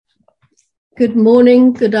Good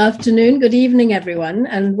morning, good afternoon, good evening, everyone,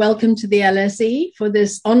 and welcome to the LSE for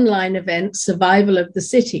this online event, Survival of the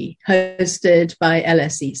City, hosted by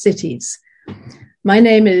LSE Cities. My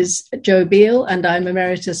name is Jo Beale, and I'm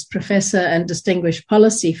Emeritus Professor and Distinguished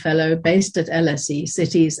Policy Fellow based at LSE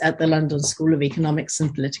Cities at the London School of Economics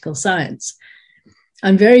and Political Science.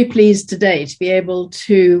 I'm very pleased today to be able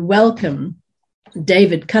to welcome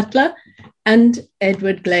David Cutler and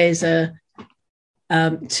Edward Glaeser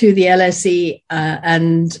to the LSE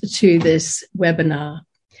and to this webinar.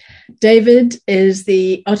 David is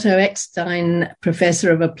the Otto Eckstein Professor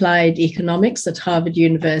of Applied Economics at Harvard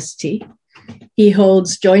University. He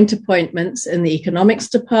holds joint appointments in the Economics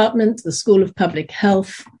Department, the School of Public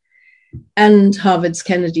Health, and Harvard's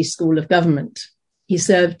Kennedy School of Government. He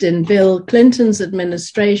served in Bill Clinton's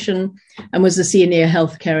administration and was a senior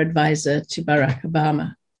healthcare advisor to Barack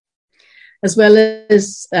Obama. As well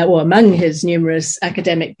as, among his numerous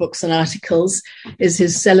academic books and articles, is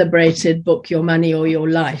his celebrated book, Your Money or Your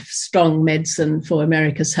Life, Strong Medicine for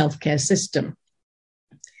America's Healthcare System.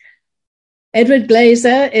 Edward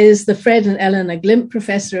Glaeser is the Fred and Eleanor Glimp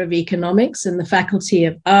Professor of Economics in the Faculty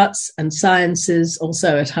of Arts and Sciences,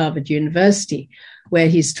 also at Harvard University, where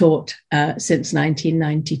he's taught since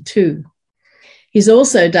 1992. He's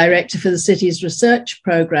also director for the city's research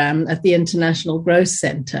program at the International Growth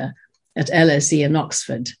Center at LSE in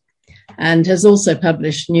Oxford, and has also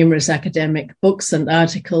published numerous academic books and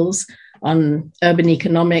articles on urban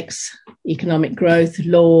economics, economic growth,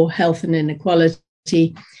 law, health and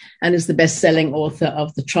inequality, and is the best-selling author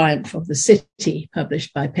of The Triumph of the City,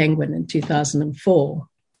 published by Penguin in 2004.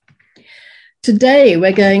 Today,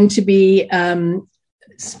 we're going to be having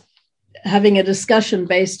a discussion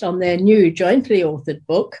based on their new jointly authored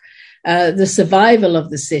book, The Survival of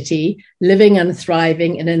the City, Living and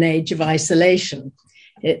Thriving in an Age of Isolation.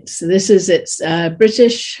 This is its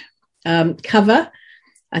British cover.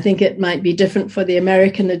 I think it might be different for the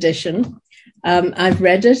American edition. I've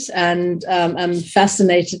read it and I'm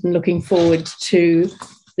fascinated and looking forward to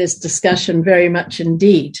this discussion very much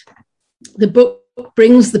indeed. The book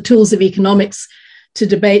brings the tools of economics to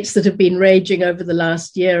debates that have been raging over the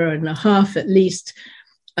last year and a half at least,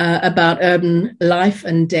 about urban life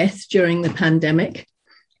and death during the pandemic.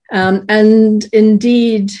 And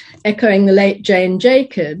indeed, echoing the late Jane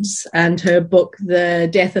Jacobs and her book, The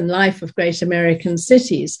Death and Life of Great American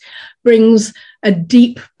Cities, brings a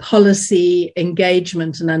deep policy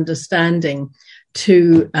engagement and understanding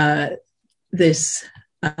to this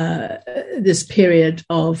period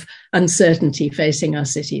of uncertainty facing our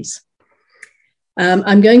cities.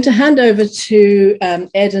 I'm going to hand over to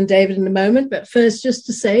Ed and David in a moment, but first just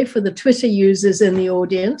to say for the Twitter users in the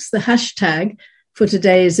audience, the hashtag for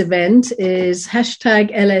today's event is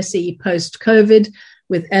hashtag LSE post-COVID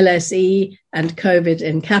with LSE and COVID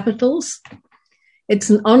in capitals.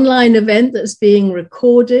 It's an online event that's being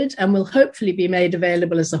recorded and will hopefully be made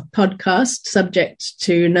available as a podcast, subject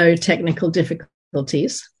to no technical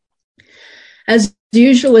difficulties. As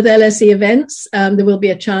usual with LSE events, there will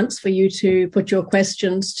be a chance for you to put your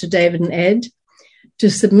questions to David and Ed. To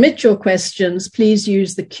submit your questions, please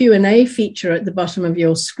use the Q&A feature at the bottom of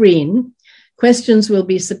your screen. Questions will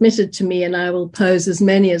be submitted to me and I will pose as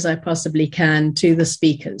many as I possibly can to the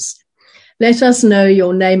speakers. Let us know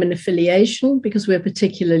your name and affiliation because we're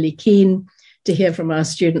particularly keen to hear from our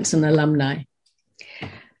students and alumni.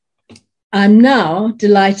 I'm now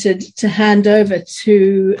delighted to hand over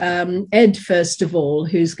to Ed, first of all,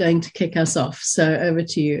 who's going to kick us off. So over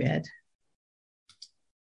to you, Ed.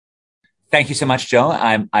 Thank you so much, Jo.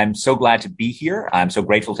 I'm so glad to be here. I'm so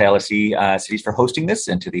grateful to LSE Cities for hosting this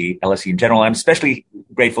and to the LSE in general. I'm especially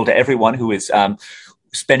grateful to everyone who is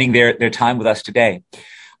spending their time with us today.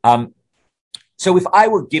 So if I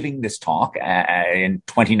were giving this talk in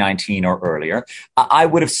 2019 or earlier, I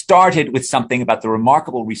would have started with something about the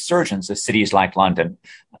remarkable resurgence of cities like London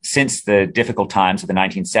since the difficult times of the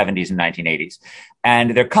 1970s and 1980s,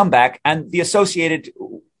 and their comeback and the associated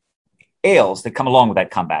ails that come along with that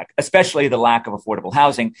comeback, especially the lack of affordable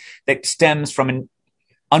housing that stems from an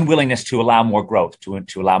unwillingness to allow more growth, to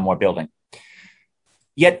allow more building.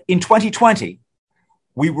 Yet in 2020,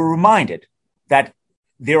 we were reminded that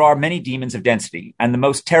there are many demons of density, and the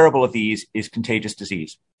most terrible of these is contagious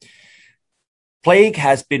disease. Plague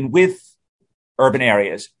has been with urban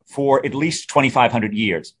areas for at least 2,500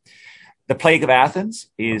 years. The plague of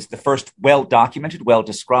Athens is the first well-documented,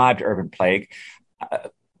 well-described urban plague.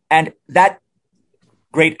 And that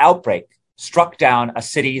great outbreak struck down a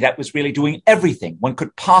city that was really doing everything one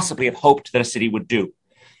could possibly have hoped that a city would do,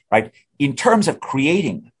 right? In terms of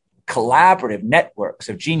creating collaborative networks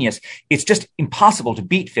of genius. It's just impossible to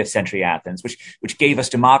beat 5th century Athens, which gave us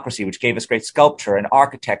democracy, which gave us great sculpture and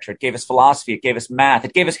architecture. It gave us philosophy. It gave us math.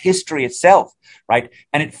 It gave us history itself, right?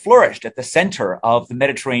 And it flourished at the center of the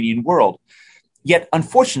Mediterranean world. Yet,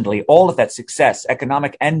 unfortunately, all of that success,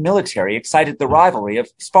 economic and military, excited the rivalry of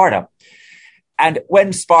Sparta. And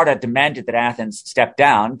when Sparta demanded that Athens step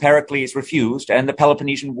down, Pericles refused, and the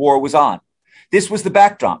Peloponnesian War was on. This was the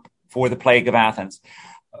backdrop for the plague of Athens.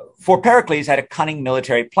 For Pericles had a cunning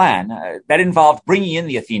military plan that involved bringing in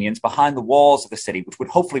the Athenians behind the walls of the city, which would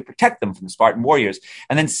hopefully protect them from the Spartan warriors,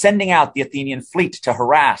 and then sending out the Athenian fleet to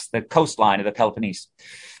harass the coastline of the Peloponnese.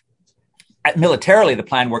 Militarily, the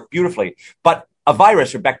plan worked beautifully, but a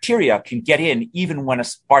virus or bacteria can get in even when a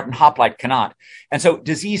Spartan hoplite cannot. And so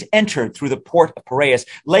disease entered through the port of Piraeus,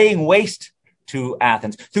 laying waste to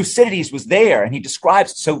Athens. Thucydides was there, and he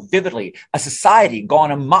describes so vividly a society gone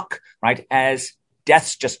amok, right, as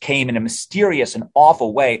deaths just came in a mysterious and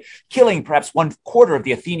awful way, killing perhaps 1/4 of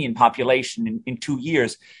the Athenian population in 2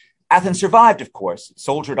 years. Athens survived, of course. It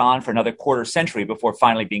soldiered on for another quarter century before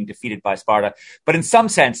finally being defeated by Sparta. But in some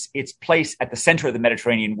sense, its place at the center of the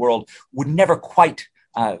Mediterranean world would never quite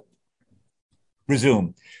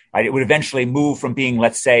resume. Right? It would eventually move from being,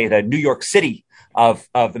 let's say, the New York City of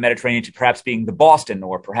the Mediterranean to perhaps being the Boston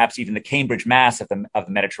or perhaps even the Cambridge, Mass of the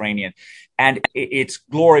Mediterranean. And its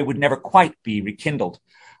glory would never quite be rekindled.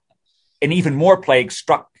 An even more plague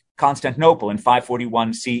struck Constantinople in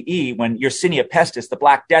 541 CE, when Yersinia pestis, the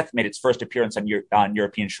Black Death, made its first appearance on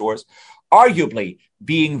European shores, arguably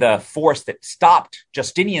being the force that stopped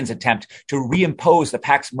Justinian's attempt to reimpose the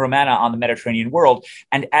Pax Romana on the Mediterranean world.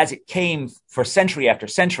 And as it came for century after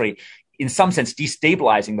century, in some sense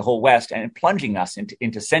destabilizing the whole West and plunging us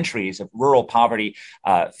into centuries of rural poverty,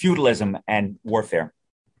 feudalism, and warfare.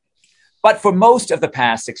 But for most of the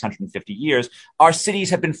past 650 years, our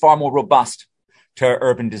cities have been far more robust to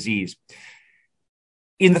urban disease.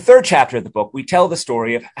 In the 3rd chapter of the book, we tell the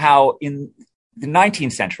story of how in the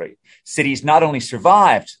 19th century, cities not only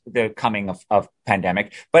survived the coming of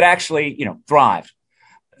pandemic, but actually, thrived.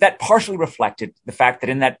 That partially reflected the fact that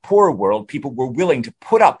in that poorer world, people were willing to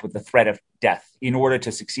put up with the threat of death in order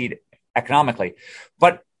to succeed economically.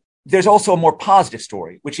 But there's also a more positive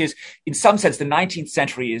story, which is, in some sense, the 19th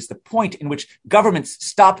century is the point in which governments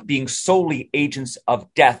stop being solely agents of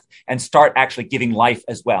death and start actually giving life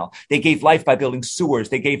as well. They gave life by building sewers.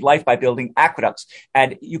 They gave life by building aqueducts.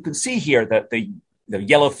 And you can see here that the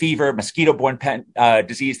yellow fever, mosquito-borne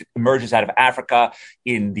disease that emerges out of Africa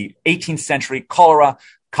in the 18th century, cholera,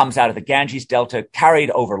 comes out of the Ganges Delta, carried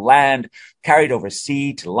over land, carried over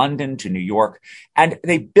sea to London, to New York. And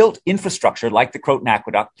they built infrastructure like the Croton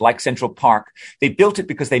Aqueduct, like Central Park. They built it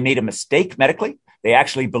because they made a mistake medically. They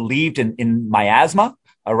actually believed in miasma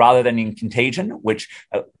rather than in contagion, which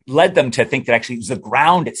led them to think that actually it was the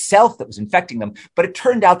ground itself that was infecting them. But it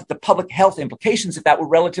turned out that the public health implications of that were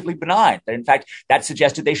relatively benign. That in fact, that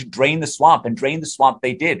suggested they should drain the swamp, and drain the swamp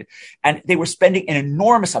they did. And they were spending an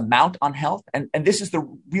enormous amount on health. And this is the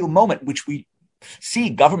real moment in which we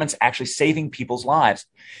see governments actually saving people's lives.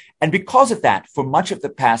 And because of that, for much of the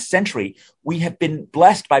past century, we have been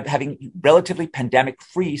blessed by having relatively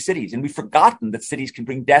pandemic-free cities. And we've forgotten that cities can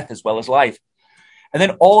bring death as well as life. And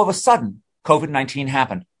then all of a sudden, COVID-19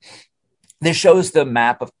 happened. This shows the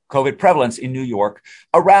map of COVID prevalence in New York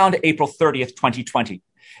around April 30th, 2020.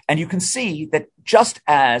 And you can see that just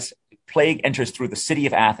as plague enters through the city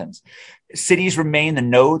of Athens, cities remain the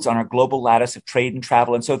nodes on our global lattice of trade and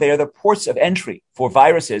travel. And so they are the ports of entry for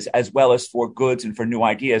viruses as well as for goods and for new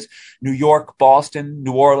ideas. New York, Boston,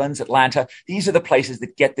 New Orleans, Atlanta, these are the places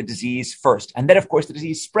that get the disease first. And then, of course, the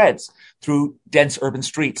disease spreads through dense urban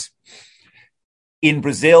streets. In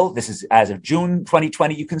Brazil, this is as of June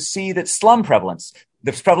 2020, you can see that slum prevalence,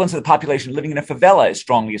 the prevalence of the population living in a favela, is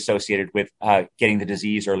strongly associated with getting the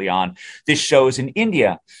disease early on. This shows in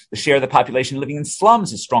India, the share of the population living in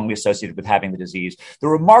slums is strongly associated with having the disease. The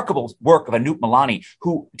remarkable work of Anup Malani,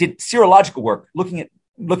 who did serological work looking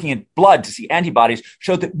at blood to see antibodies,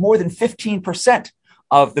 showed that more than 15%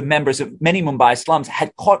 of the members of many Mumbai slums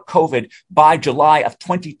had caught COVID by July of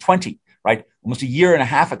 2020, right? Almost a year and a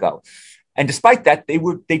half ago. And despite that,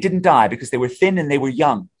 they didn't die because they were thin and they were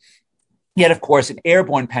young. Yet, of course, an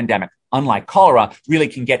airborne pandemic, unlike cholera, really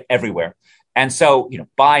can get everywhere. And so,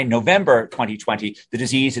 by November 2020, the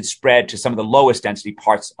disease had spread to some of the lowest density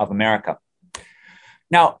parts of America.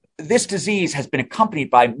 Now, this disease has been accompanied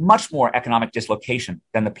by much more economic dislocation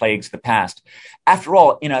than the plagues of the past. After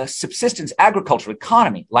all, in a subsistence agricultural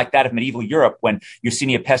economy like that of medieval Europe, when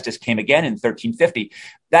Yersinia pestis came again in 1350,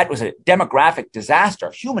 that was a demographic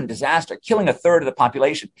disaster, human disaster, killing a third of the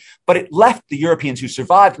population. But it left the Europeans who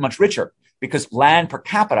survived much richer, because land per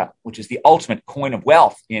capita, which is the ultimate coin of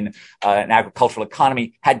wealth in an agricultural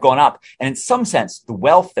economy, had gone up. And in some sense, the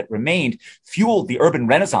wealth that remained fueled the urban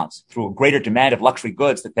renaissance through a greater demand of luxury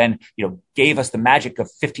goods that then, gave us the magic of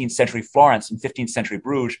 15th century Florence and 15th century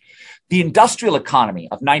Bruges. The industrial economy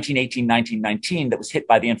of 1918, 1919 that was hit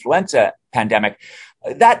by the influenza pandemic,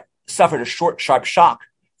 that suffered a short, sharp shock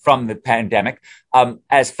from the pandemic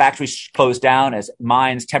as factories closed down, as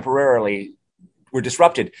mines temporarily were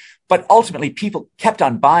disrupted. But ultimately, people kept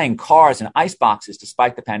on buying cars and ice boxes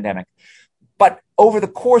despite the pandemic. But over the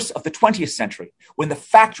course of the 20th century, when the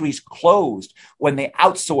factories closed, when they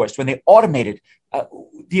outsourced, when they automated,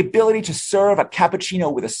 the ability to serve a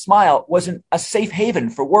cappuccino with a smile wasn't a safe haven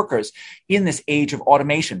for workers in this age of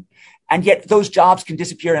automation. And yet those jobs can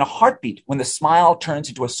disappear in a heartbeat when the smile turns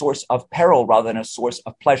into a source of peril rather than a source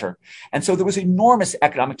of pleasure. And so there was enormous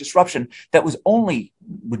economic disruption that was only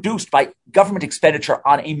reduced by government expenditure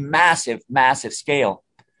on a massive, massive scale.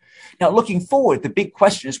 Now, looking forward, the big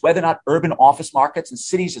question is whether or not urban office markets and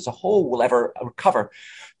cities as a whole will ever recover.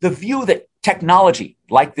 The view that technology,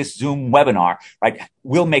 like this Zoom webinar,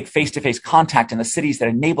 will make face-to-face contact in the cities that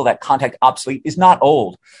enable that contact obsolete is not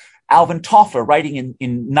old. Alvin Toffler, writing in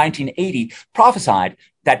 1980, prophesied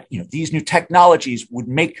that these new technologies would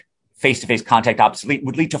make face-to-face contact obsolete,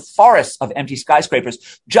 would lead to forests of empty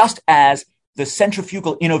skyscrapers, just as the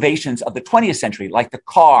centrifugal innovations of the 20th century, like the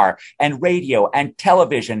car and radio and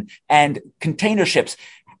television and container ships,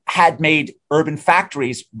 had made urban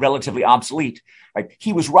factories relatively obsolete.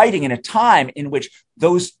 He was writing in a time in which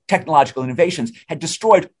those technological innovations had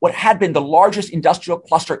destroyed what had been the largest industrial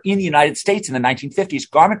cluster in the United States in the 1950s,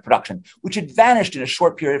 garment production, which had vanished in a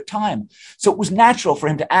short period of time. So it was natural for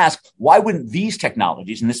him to ask, why wouldn't these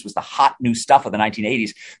technologies, and this was the hot new stuff of the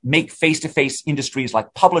 1980s, make face-to-face industries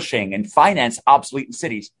like publishing and finance obsolete in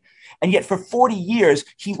cities? And yet for 40 years,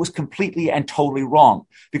 he was completely and totally wrong,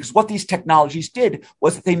 because what these technologies did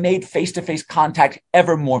was that they made face-to-face contact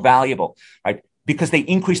ever more valuable, because they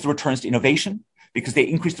increased the returns to innovation, because they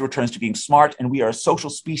increase the returns to being smart. And we are a social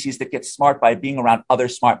species that gets smart by being around other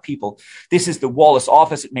smart people. This is the Wallace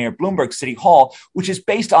office at Mayor Bloomberg City Hall, which is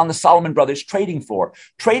based on the Salomon Brothers trading floor.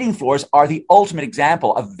 Trading floors are the ultimate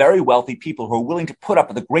example of very wealthy people who are willing to put up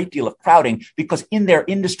with a great deal of crowding because in their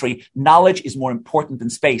industry, knowledge is more important than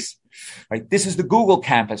space. This is the Google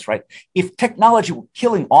campus, If technology were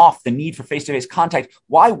killing off the need for face-to-face contact,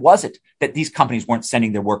 why was it that these companies weren't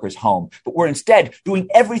sending their workers home, but were instead doing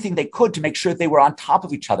everything they could to make sure they were on top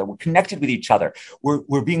of each other, were connected with each other,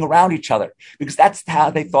 were being around each other, because that's how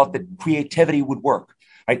they thought that creativity would work.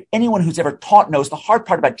 Anyone who's ever taught knows the hard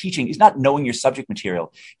part about teaching is not knowing your subject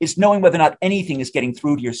material. It's knowing whether or not anything is getting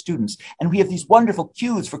through to your students. And we have these wonderful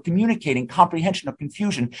cues for communicating comprehension of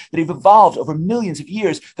confusion that have evolved over millions of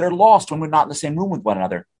years that are lost when we're not in the same room with one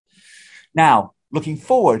another. Now, looking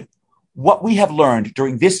forward, what we have learned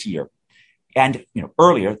during this year and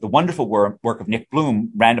earlier, the wonderful work of Nick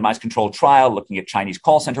Bloom, randomized controlled trial, looking at Chinese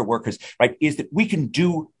call center workers, is that we can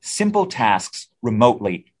do simple tasks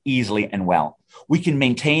remotely, easily and well. We can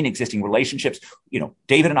maintain existing relationships.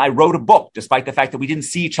 David and I wrote a book, despite the fact that we didn't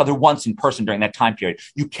see each other once in person during that time period.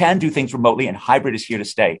 You can do things remotely, and hybrid is here to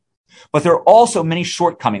stay. But there are also many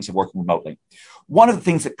shortcomings of working remotely. One of the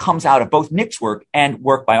things that comes out of both Nick's work and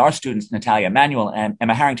work by our students, Natalia Emanuel and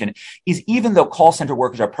Emma Harrington, is even though call center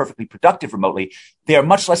workers are perfectly productive remotely, they are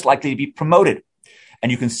much less likely to be promoted.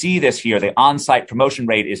 And you can see this here. The on-site promotion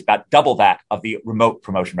rate is about double that of the remote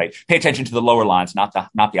promotion rate. Pay attention to the lower lines, not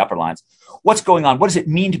the upper lines. What's going on? What does it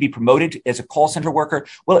mean to be promoted as a call center worker?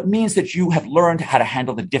 Well, it means that you have learned how to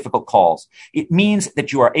handle the difficult calls. It means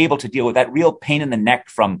that you are able to deal with that real pain in the neck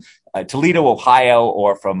from Toledo, Ohio,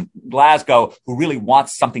 or from Glasgow, who really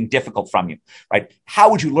wants something difficult from you, How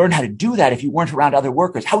would you learn how to do that if you weren't around other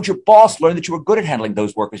workers? How would your boss learn that you were good at handling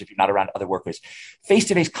those workers if you're not around other workers?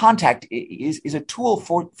 Face-to-face contact is a tool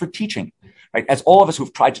for teaching, As all of us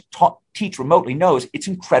who've tried to teach remotely knows, it's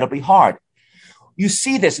incredibly hard. You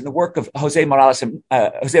see this in the work of Jose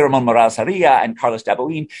Ramon Morales Aria and Carlos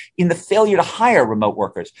Daboin in the failure to hire remote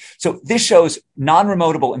workers. So this shows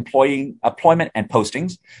non-remotable employment and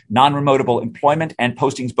postings. Non-remotable employment and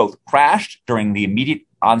postings both crashed during the immediate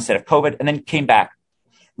onset of COVID and then came back.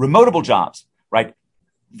 Remotable jobs,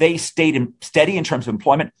 They stayed steady in terms of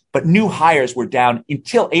employment, but new hires were down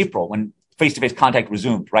until April when face-to-face contact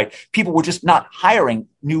resumed, right? People were just not hiring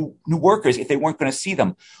new workers if they weren't going to see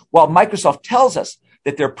them. While Microsoft tells us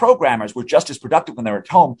that their programmers were just as productive when they were at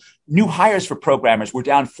home, new hires for programmers were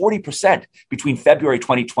down 40% between February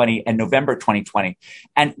 2020 and November 2020.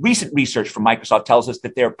 And recent research from Microsoft tells us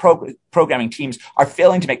that their programming teams are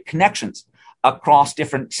failing to make connections across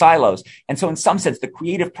different silos. And so in some sense, the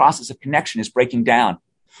creative process of connection is breaking down.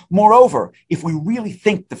 Moreover, if we really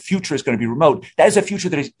think the future is going to be remote, that is a future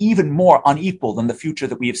that is even more unequal than the future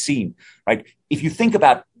that we have seen, right? If you think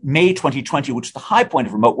about May 2020, which is the high point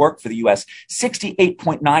of remote work for the US,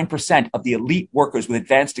 68.9% of the elite workers with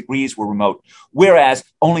advanced degrees were remote, whereas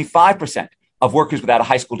only 5% of workers without a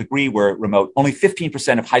high school degree were remote. Only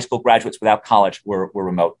 15% of high school graduates without college were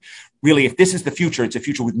remote. Really, if this is the future, it's a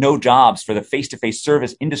future with no jobs for the face-to-face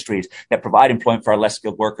service industries that provide employment for our less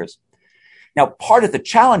skilled workers. Now, part of the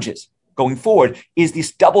challenges going forward is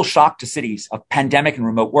this double shock to cities of pandemic and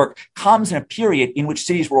remote work comes in a period in which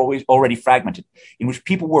cities were already fragmented, in which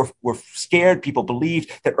people were scared, people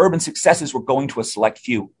believed that urban successes were going to a select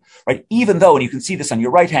few, right? Even though, and you can see this on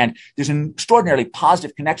your right hand, there's an extraordinarily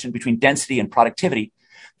positive connection between density and productivity.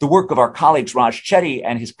 The work of our colleagues Raj Chetty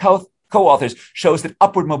and his co-authors shows that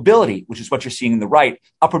upward mobility, which is what you're seeing in the right,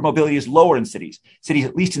 upward mobility is lower in cities. Cities,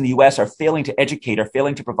 at least in the US, are failing to educate, are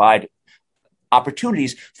failing to provide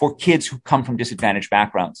opportunities for kids who come from disadvantaged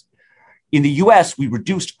backgrounds. In the US, we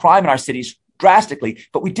reduced crime in our cities drastically,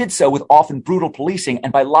 but we did so with often brutal policing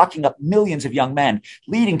and by locking up millions of young men,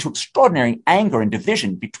 leading to extraordinary anger and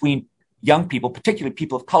division between young people, particularly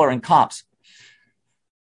people of color and cops.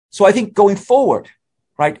 So I think going forward,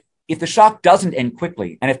 right, if the shock doesn't end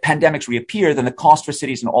quickly and if pandemics reappear, then the cost for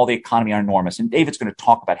cities and all the economy are enormous. And David's going to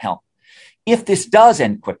talk about health. If this does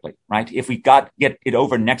end quickly, right, if we get it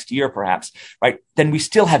over next year, perhaps, right, then we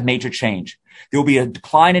still have major change. There will be a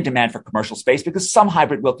decline in demand for commercial space because some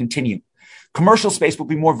hybrid will continue. Commercial space will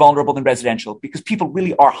be more vulnerable than residential because people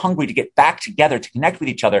really are hungry to get back together, to connect with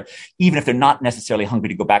each other, even if they're not necessarily hungry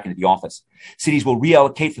to go back into the office. Cities will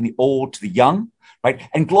reallocate from the old to the young, right?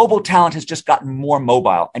 And global talent has just gotten more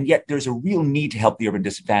mobile. And yet there's a real need to help the urban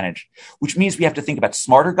disadvantaged, which means we have to think about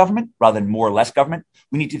smarter government rather than more or less government.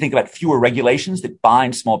 We need to think about fewer regulations that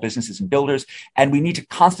bind small businesses and builders. And we need to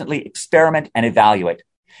constantly experiment and evaluate.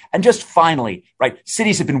 And just finally, right,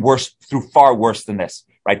 cities have been far worse than this,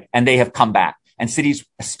 right? And they have come back. And cities,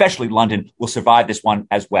 especially London, will survive this one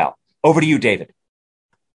as well. Over to you, David.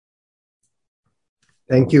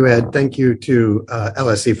 Thank you, Ed. Thank you to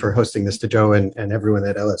LSE for hosting this, to Joe and everyone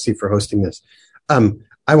at LSE for hosting this.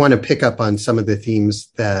 I want to pick up on some of the themes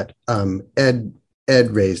that Ed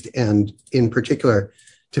raised, and in particular,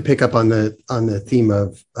 to pick up on the theme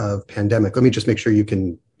of pandemic. Let me just make sure you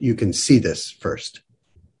can see this first.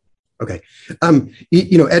 Okay.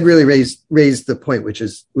 Ed really raised the point, which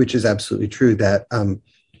is absolutely true, that an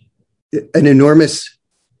enormous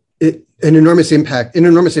impact, an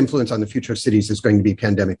enormous influence on the future of cities is going to be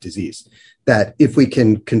pandemic disease. That if we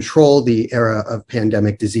can control the era of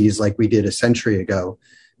pandemic disease like we did a century ago,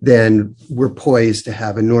 then we're poised to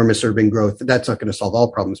have enormous urban growth. That's not going to solve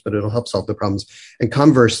all problems, but it'll help solve the problems. And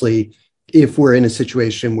conversely, if we're in a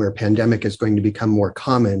situation where pandemic is going to become more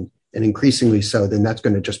common and increasingly so, then that's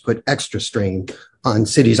going to just put extra strain on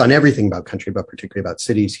cities, on everything about country, but particularly about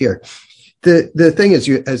cities here. The thing is,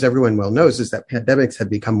 as everyone well knows, is that pandemics have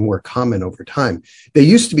become more common over time. They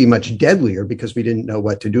used to be much deadlier because we didn't know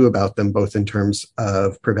what to do about them, both in terms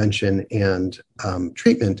of prevention and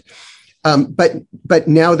treatment. But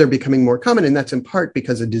now they're becoming more common, and that's in part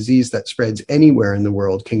because a disease that spreads anywhere in the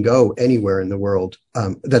world can go anywhere in the world,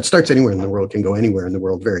 that starts anywhere in the world can go anywhere in the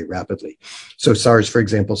world very rapidly. So SARS, for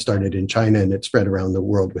example, started in China and it spread around the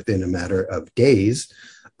world within a matter of days.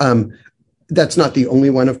 That's not the only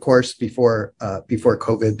one, of course. Before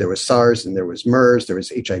COVID, there was SARS and there was MERS, there was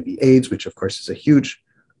HIV/AIDS, which of course is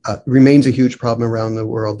remains a huge problem around the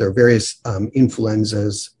world. There are various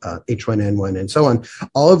influenzas, H1N1 and so on,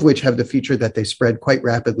 all of which have the feature that they spread quite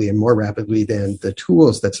rapidly and more rapidly than the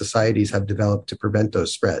tools that societies have developed to prevent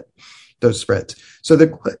those spreads. So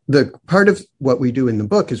the part of what we do in the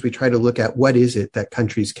book is we try to look at what is it that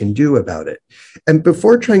countries can do about it. And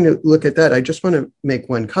before trying to look at that, I just want to make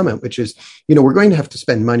one comment, which is, we're going to have to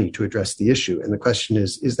spend money to address the issue. And the question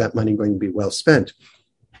is that money going to be well spent?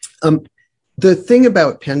 The thing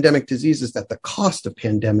about pandemic disease is that the cost of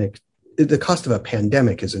a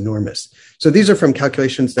pandemic is enormous. So these are from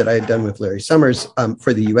calculations that I had done with Larry Summers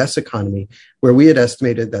for the US economy, where we had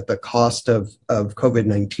estimated that the cost of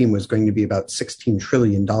COVID-19 was going to be about $16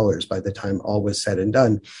 trillion by the time all was said and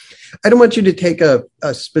done. I don't want you to take a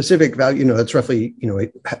specific value, that's roughly,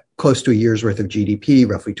 close to a year's worth of GDP,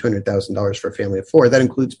 roughly $200,000 for a family of four. That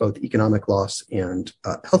includes both economic loss and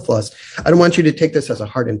health loss. I don't want you to take this as a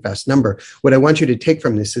hard and fast number. What I want you to take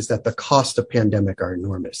from this is that the cost of pandemic are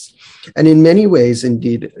enormous. And in many ways,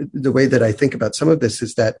 indeed, the way that I think about some of this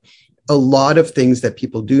is that a lot of things that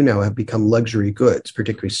people do now have become luxury goods,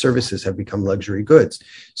 particularly services have become luxury goods.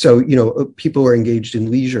 So, people are engaged in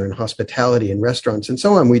leisure and hospitality and restaurants and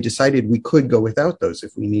so on. We decided we could go without those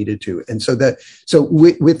if we needed to. And so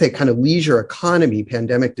with a kind of leisure economy,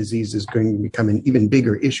 pandemic disease is going to become an even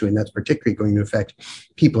bigger issue. And that's particularly going to affect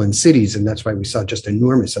people in cities. And that's why we saw just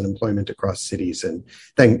enormous unemployment across cities. And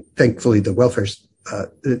thankfully,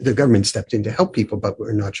 the government stepped in to help people, but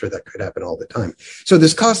we're not sure that could happen all the time. So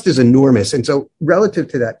this cost is enormous. And so relative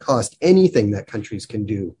to that cost, anything that countries can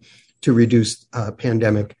do to reduce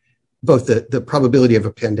pandemic, both the probability of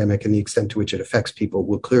a pandemic and the extent to which it affects people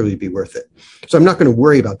will clearly be worth it. So I'm not going to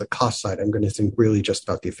worry about the cost side. I'm going to think really just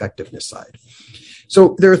about the effectiveness side.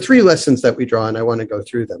 So there are three lessons that we draw, and I want to go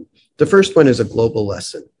through them. The first one is a global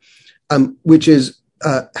lesson, which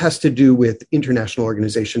has to do with international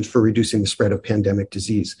organizations for reducing the spread of pandemic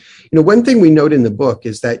disease. One thing we note in the book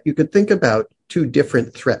is that you could think about two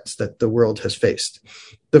different threats that the world has faced.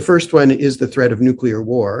 The first one is the threat of nuclear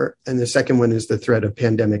war, and the second one is the threat of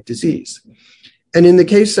pandemic disease. And in the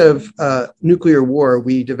case of nuclear war,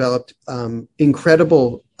 we developed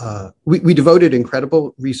we devoted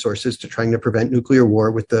incredible resources to trying to prevent nuclear war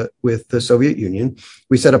with the Soviet Union.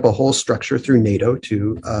 We set up a whole structure through NATO to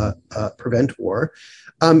prevent war,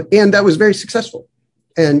 and that was very successful.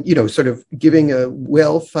 And sort of giving a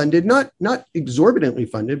well-funded, not exorbitantly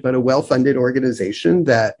funded, but a well-funded organization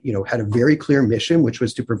that had a very clear mission, which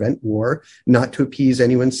was to prevent war, not to appease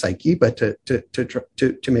anyone's psyche, but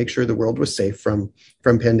to make sure the world was safe from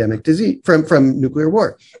pandemic disease, from nuclear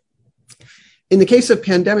war. In the case of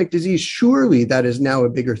pandemic disease, surely that is now a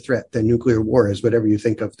bigger threat than nuclear war is, whatever you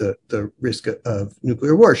think of the risk of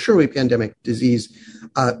nuclear war. Surely pandemic disease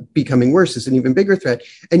becoming worse is an even bigger threat.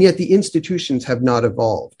 And yet the institutions have not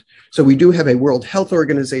evolved. So we do have a World Health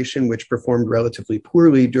Organization, which performed relatively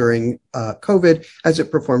poorly during COVID, as it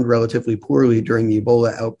performed relatively poorly during the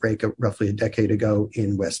Ebola outbreak roughly a decade ago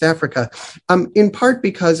in West Africa, in part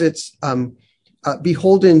because it's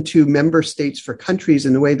beholden to member states for countries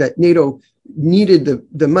in the way that NATO needed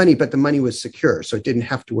the money, but the money was secure, so it didn't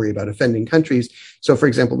have to worry about offending countries. So, for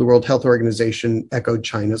example, the World Health Organization echoed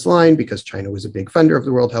China's line because China was a big funder of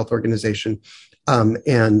the World Health Organization,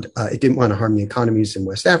 and it didn't want to harm the economies in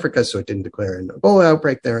West Africa, so it didn't declare an Ebola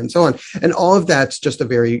outbreak there, and so on. And all of that's just a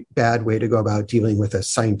very bad way to go about dealing with a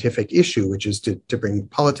scientific issue, which is to bring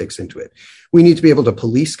politics into it. We need to be able to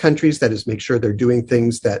police countries, that is, make sure they're doing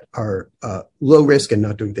things that are low risk and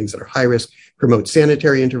not doing things that are high risk, promote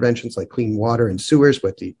sanitary interventions like clean water and sewers,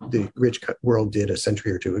 what the rich world did a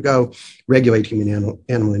century or two ago, regulate human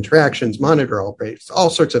animal interactions, monitor outbreaks, all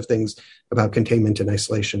sorts of things about containment and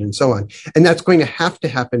isolation and so on. And that's going to have to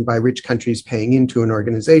happen by rich countries paying into an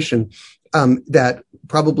organization that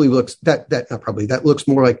looks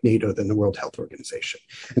more like NATO than the World Health Organization.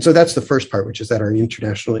 And so that's the first part, which is that our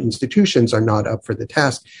international institutions are not up for the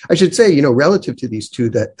task. I should say, relative to these two,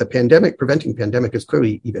 that preventing pandemic is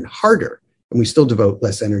clearly even harder, and we still devote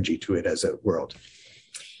less energy to it as a world.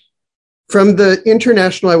 From the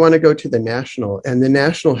international, I want to go to the national, and the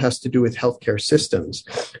national has to do with healthcare systems.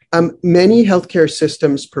 Many healthcare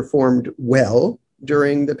systems performed well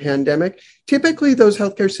during the pandemic. Typically, those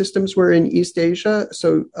healthcare systems were in East Asia.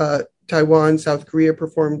 So Taiwan, South Korea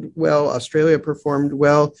performed well. Australia performed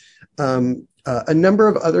well. A number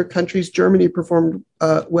of other countries, Germany performed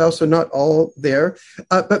well, so not all there,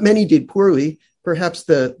 but many did poorly. Perhaps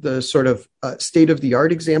the sort of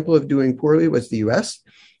state-of-the-art example of doing poorly was the US,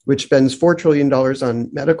 which spends $4 trillion on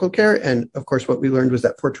medical care. And of course, what we learned was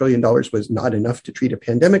that $4 trillion was not enough to treat a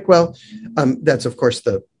pandemic well. That's, of course,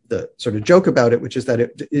 the sort of joke about it, which is that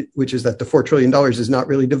the $4 trillion is not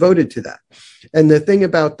really devoted to that. And the thing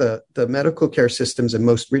about the medical care systems in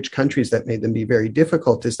most rich countries that made them be very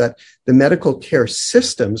difficult is that the medical care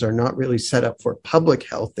systems are not really set up for public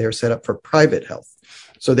health. They are set up for private health.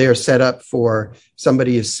 So they are set up for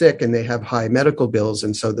somebody is sick and they have high medical bills,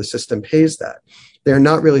 and so the system pays that. They're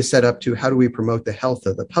not really set up to how do we promote the health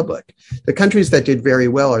of the public. The countries that did very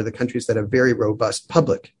well are the countries that have very robust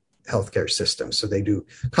public healthcare system. So they do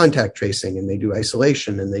contact tracing and they do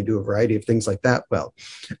isolation and they do a variety of things like that well.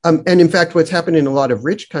 And in fact, what's happened in a lot of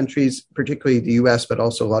rich countries, particularly the US, but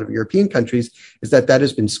also a lot of European countries, is that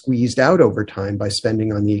has been squeezed out over time by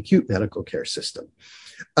spending on the acute medical care system.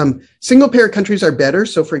 Single payer countries are better.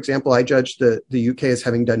 So, for example, I judge the UK as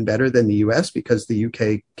having done better than the US because the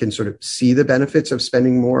UK can sort of see the benefits of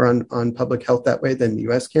spending more on public health that way than the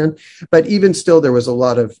US can. But even still, there was a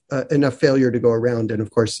lot of enough failure to go around. And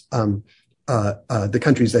of course, the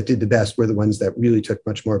countries that did the best were the ones that really took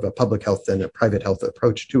much more of a public health than a private health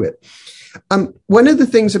approach to it. One of the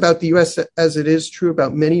things about the US, as it is true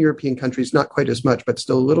about many European countries, not quite as much, but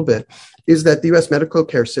still a little bit, is that the US medical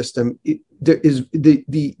care system,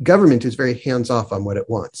 the government is very hands-off on what it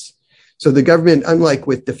wants. So the government, unlike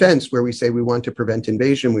with defense, where we say we want to prevent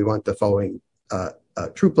invasion, we want the following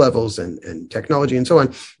troop levels and technology and so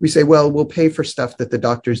on, we say, well, we'll pay for stuff that the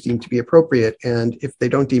doctors deem to be appropriate. And if they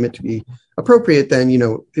don't deem it to be appropriate, then,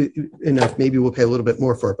 enough, maybe we'll pay a little bit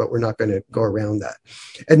more for it, but we're not going to go around that.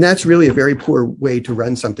 And that's really a very poor way to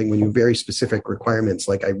run something when you have very specific requirements,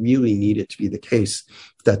 like I really need it to be the case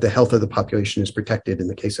that the health of the population is protected in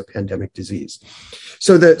the case of pandemic disease.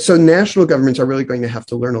 So national governments are really going to have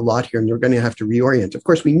to learn a lot here, and they're going to have to reorient. Of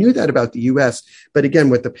course, we knew that about the US, but again,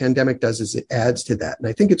 what the pandemic does is it adds to that. And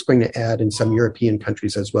I think it's going to add in some European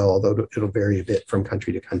countries as well, although it'll vary a bit from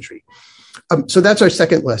country to country. So that's our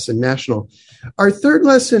second lesson, national. Our third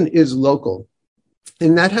lesson is local.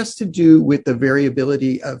 And that has to do with the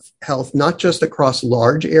variability of health, not just across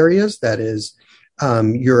large areas, that is,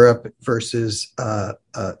 Europe versus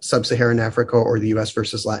sub-Saharan Africa, or the US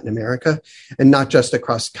versus Latin America, and not just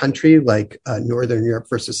across country like Northern Europe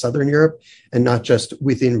versus Southern Europe, and not just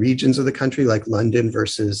within regions of the country like London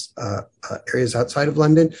versus areas outside of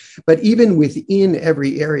London, but even within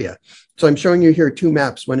every area. So I'm showing you here two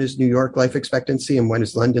maps. One is New York life expectancy and one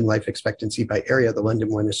is London life expectancy by area. The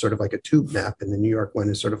London one is sort of like a tube map, and the New York one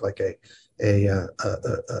is sort of like a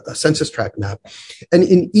census tract map. And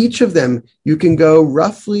in each of them, you can go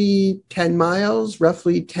roughly 10 miles,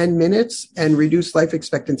 roughly 10 minutes, and reduce life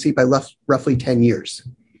expectancy by roughly 10 years.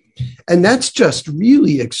 And that's just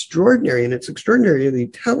really extraordinary, and it's extraordinarily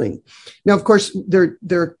telling. Now, of course, there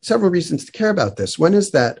are several reasons to care about this. One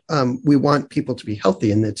is that we want people to be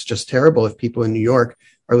healthy, and it's just terrible if people in New York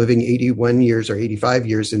are living 81 years or 85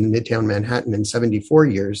 years in Midtown Manhattan and 74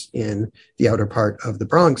 years in the outer part of the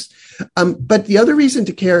Bronx. But the other reason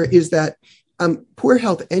to care is that poor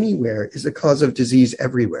health anywhere is a cause of disease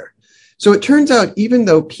everywhere. So it turns out, even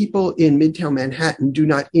though people in Midtown Manhattan do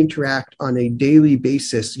not interact on a daily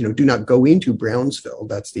basis, do not go into Brownsville,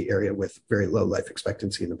 that's the area with very low life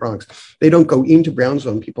expectancy in the Bronx. They don't go into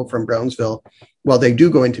Brownsville, and people from Brownsville, while they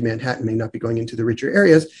do go into Manhattan, may not be going into the richer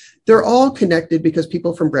areas. They're all connected because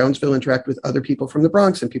people from Brownsville interact with other people from the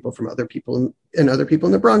Bronx, and people from other people in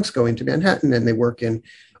the Bronx go into Manhattan, and they work in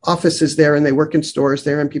offices there, and they work in stores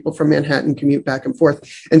there, and people from Manhattan commute back and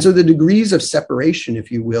forth. And so the degrees of separation, if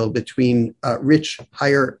you will, between rich,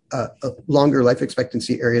 higher, longer life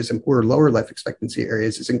expectancy areas and poorer, lower life expectancy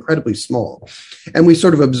areas is incredibly small. And we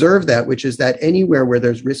sort of observe that, which is that anywhere where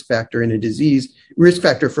there's risk factor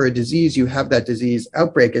for a disease, you have that disease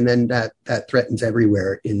outbreak, and then that threatens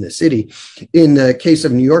everywhere in the city. In the case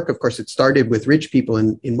of New York, of course, it started with rich people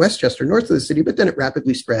in Westchester, north of the city, but then it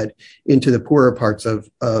rapidly spread into the poorer parts of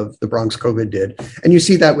the Bronx. COVID did. And you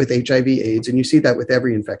see that with HIV, AIDS, and you see that with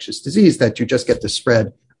every infectious disease, that you just get the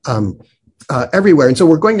spread everywhere. And so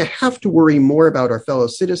we're going to have to worry more about our fellow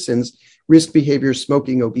citizens, risk behaviors,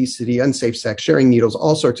 smoking, obesity, unsafe sex, sharing needles,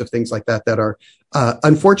 all sorts of things like that are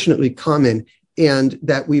unfortunately common, and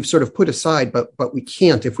that we've sort of put aside, but we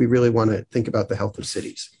can't if we really want to think about the health of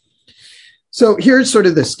cities. So here's sort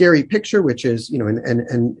of the scary picture, which is,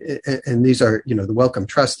 and these are, the Wellcome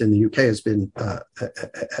Trust in the UK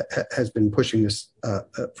has been pushing this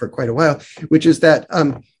for quite a while, which is that,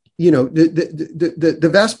 the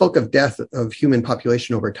vast bulk of death of human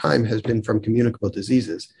population over time has been from communicable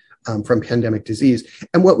diseases, from pandemic disease.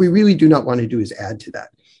 And what we really do not want to do is add to that.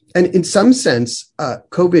 And in some sense,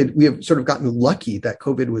 COVID, we have sort of gotten lucky that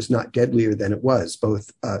COVID was not deadlier than it was.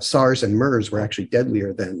 Both SARS and MERS were actually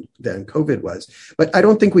deadlier than COVID was. But I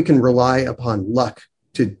don't think we can rely upon luck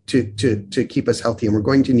to keep us healthy. And we're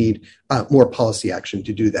going to need more policy action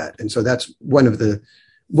to do that. And so that's one of the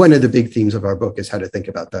big themes of our book, is how to think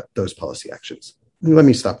about those policy actions. Let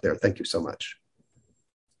me stop there. Thank you so much.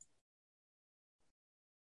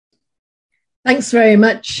 Thanks very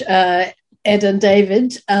much, Ed and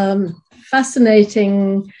David.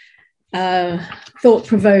 Fascinating,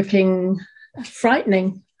 thought-provoking,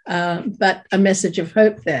 frightening but a message of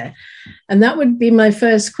hope there. And that would be my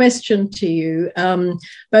first question to you.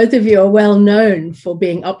 Both of you are well known for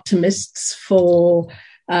being optimists, for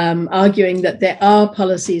arguing that there are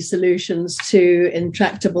policy solutions to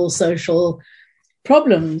intractable social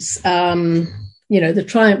problems. The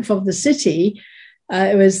Triumph of the City,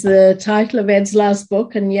 it was the title of Ed's last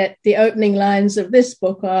book, and yet the opening lines of this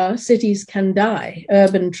book are, "Cities can die.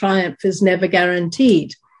 Urban triumph is never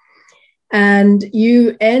guaranteed." And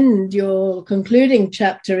you end, your concluding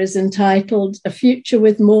chapter is entitled "A Future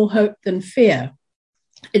with More Hope Than Fear."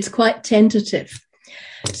 It's quite tentative.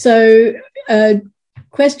 So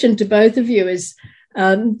question to both of you is,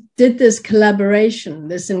 did this collaboration,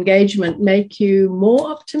 this engagement, make you more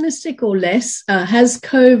optimistic or less? Has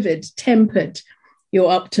COVID tempered your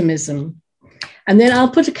optimism? And then I'll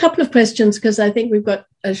put a couple of questions because I think we've got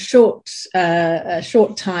a short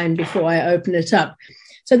time before I open it up.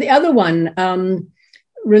 So the other one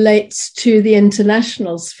relates to the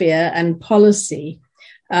international sphere and policy.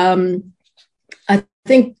 I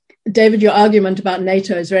think, David, your argument about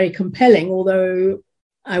NATO is very compelling, although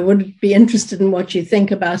I would be interested in what you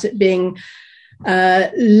think about it being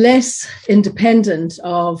less independent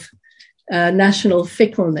of national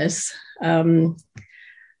fickleness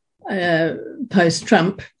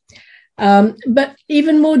post-Trump. But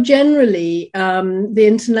even more generally, the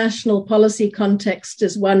international policy context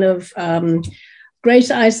is one of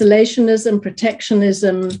greater isolationism,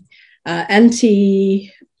 protectionism,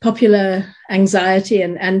 anti-popular anxiety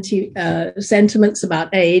and anti-sentiments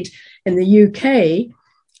about aid. In the UK,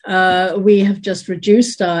 we have just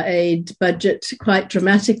reduced our aid budget quite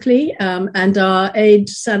dramatically and our aid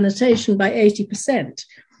sanitation by 80%.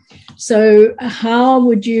 So how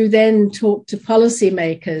would you then talk to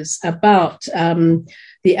policymakers about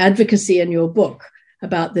the advocacy in your book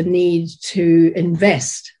about the need to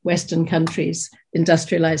invest, Western countries,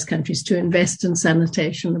 industrialized countries, to invest in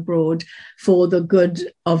sanitation abroad for the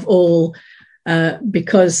good of all?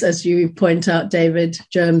 Because, as you point out, David,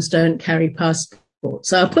 germs don't carry passports.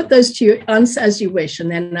 So I'll put those to you, answer as you wish,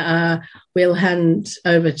 and then we'll hand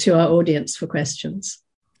over to our audience for questions.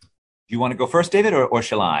 Do you want to go first, David, or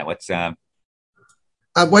shall I? Why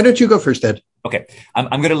don't you go first, Ed? Okay,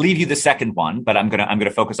 I'm going to leave you the second one, but I'm going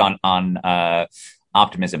to focus on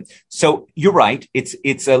optimism. So you're right. It's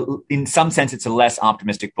in some sense it's a less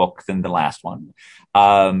optimistic book than the last one.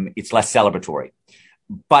 It's less celebratory,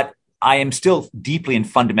 but I am still deeply and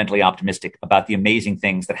fundamentally optimistic about the amazing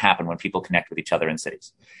things that happen when people connect with each other in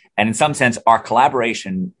cities. And in some sense, our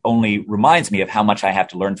collaboration only reminds me of how much I have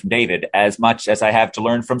to learn from David, as much as I have to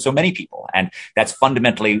learn from so many people. And that's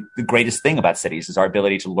fundamentally the greatest thing about cities, is our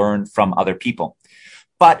ability to learn from other people.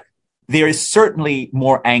 But there is certainly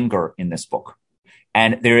more anger in this book.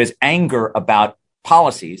 And there is anger about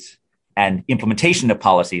policies and implementation of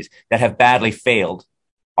policies that have badly failed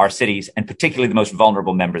our cities, and particularly the most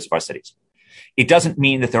vulnerable members of our cities. It doesn't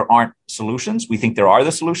mean that there aren't solutions. We think there are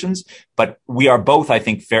the solutions, but we are both, I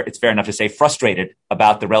think, it's fair enough to say, frustrated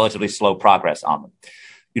about the relatively slow progress on them.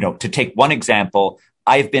 To take one example,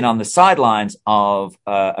 I've been on the sidelines of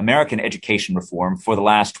American education reform for the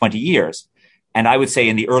last 20 years. And I would say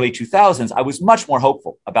in the early 2000s, I was much more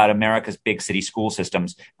hopeful about America's big city school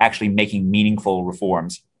systems actually making meaningful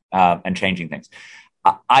reforms and changing things.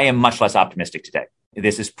 I am much less optimistic today.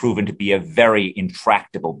 This has proven to be a very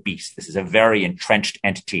intractable beast. This is a very entrenched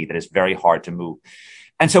entity that is very hard to move.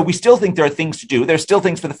 And so we still think there are things to do. There's still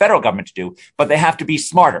things for the federal government to do, but they have to be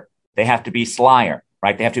smarter. They have to be slyer,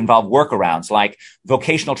 right? They have to involve workarounds like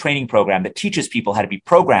vocational training program that teaches people how to be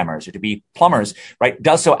programmers or to be plumbers, right?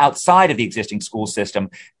 Does so outside of the existing school system,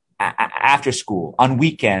 after school, on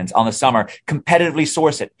weekends, on the summer, competitively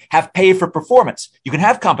source it, have pay for performance. You can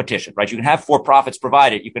have competition, right? You can have for-profits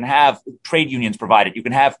provided. You can have trade unions provided. You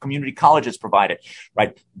can have community colleges provided,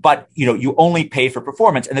 right? But, you only pay for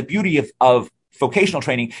performance. And the beauty of vocational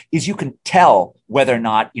training is you can tell whether or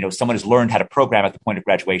not, someone has learned how to program at the point of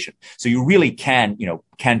graduation. So you really can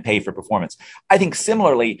pay for performance. I think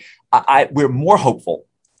similarly, we're more hopeful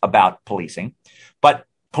about policing, but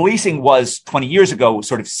policing was 20 years ago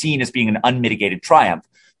sort of seen as being an unmitigated triumph.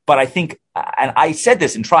 But I think, and I said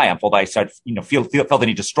this in Triumph, although I felt the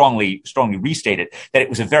need to strongly restate it, that it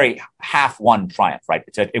was a very half-won triumph, right?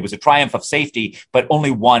 It was a triumph of safety, but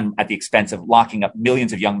only won at the expense of locking up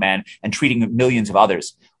millions of young men and treating millions of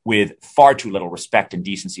others with far too little respect and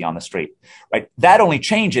decency on the street, right? That only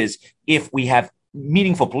changes if we have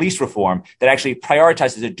meaningful police reform that actually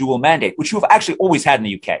prioritizes a dual mandate, which you've actually always had in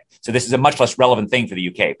the UK. So this is a much less relevant thing for the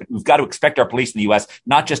UK, but we've got to expect our police in the US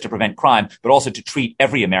not just to prevent crime, but also to treat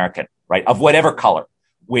every American, right, of whatever color,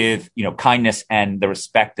 with, kindness and the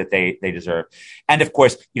respect that they deserve. And of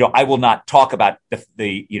course, I will not talk about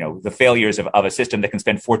the failures of a system that can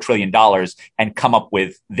spend $4 trillion and come up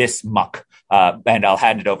with this muck. And I'll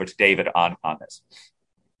hand it over to David on this.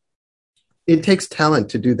 It takes talent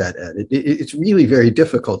to do that, Ed. It's really very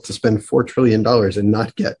difficult to spend $4 trillion and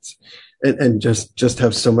not get, and just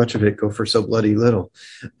have so much of it go for so bloody little.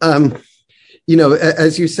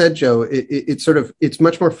 As you said, Joe, it's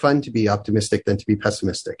much more fun to be optimistic than to be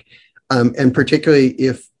pessimistic. And particularly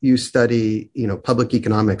if you study, public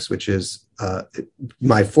economics, which is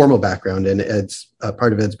my formal background and Ed's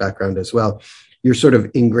part of Ed's background as well, you're sort of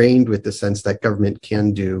ingrained with the sense that government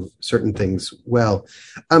can do certain things well.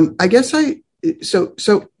 I guess the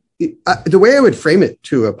way I would frame it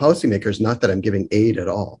to a policymaker is not that I'm giving aid at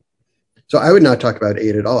all. So I would not talk about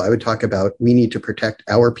aid at all. I would talk about we need to protect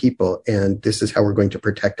our people, and this is how we're going to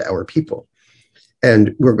protect our people.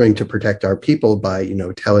 And we're going to protect our people by,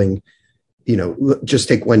 telling, just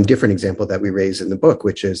take one different example that we raise in the book,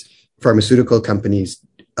 which is pharmaceutical companies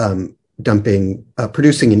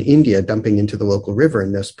producing in India, dumping into the local river,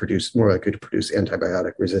 and thus more likely to produce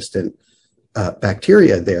antibiotic resistant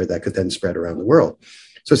bacteria there that could then spread around the world.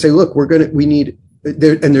 So say, look, and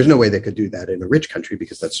there's no way they could do that in a rich country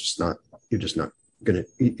because that's just not,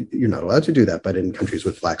 you're not allowed to do that. But in countries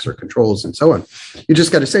with laxer controls and so on, you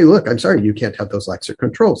just got to say, look, I'm sorry, you can't have those laxer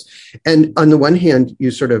controls. And on the one hand,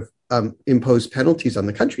 you sort of impose penalties on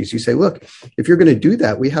the countries. You say, look, if you're going to do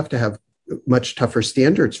that, we have to have much tougher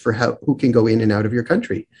standards for who can go in and out of your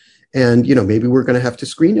country. And, maybe we're going to have to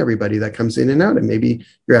screen everybody that comes in and out. And maybe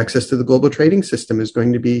your access to the global trading system is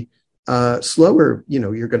going to be slower.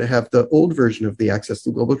 You're going to have the old version of the access to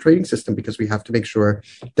the global trading system because we have to make sure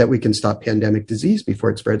that we can stop pandemic disease before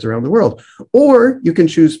it spreads around the world. Or you can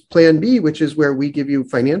choose plan B, which is where we give you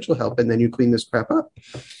financial help and then you clean this crap up.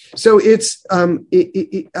 So it's,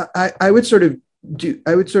 I would sort of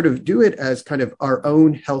do it as kind of our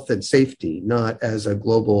own health and safety, not as a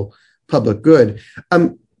global public good.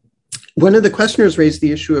 One of the questioners raised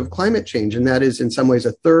the issue of climate change, and that is in some ways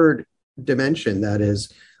a third dimension, that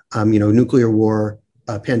is, nuclear war,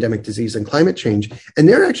 pandemic disease, and climate change. And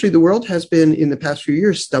there actually the world has been in the past few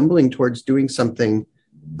years stumbling towards doing something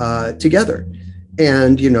together.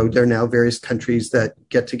 And, there are now various countries that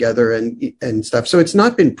get together and stuff. So it's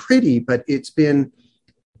not been pretty, but it's been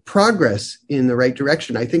progress in the right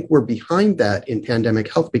direction. I think we're behind that in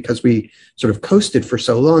pandemic health because we sort of coasted for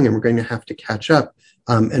so long, and we're going to have to catch up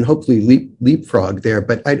and hopefully leapfrog there.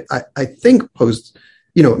 But I think posed,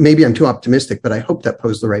 maybe I'm too optimistic, but I hope that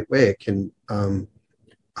posed the right way, it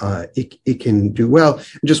can do well.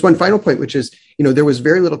 And just one final point, which is, there was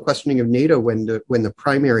very little questioning of NATO when the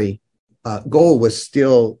primary goal was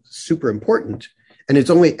still super important. And it's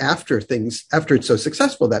only after it's so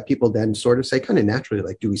successful that people then sort of say kind of naturally,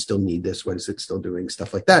 like, do we still need this? What is it still doing?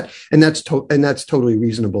 Stuff like that. And that's totally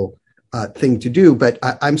reasonable thing to do. But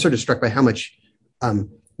I'm sort of struck by how much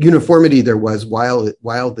uniformity there was while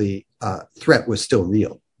the threat was still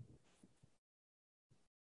real.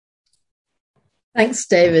 Thanks,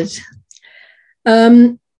 David.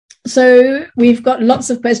 So we've got lots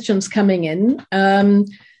of questions coming in.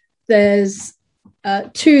 There's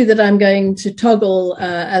two that I'm going to toggle,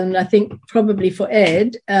 and I think probably for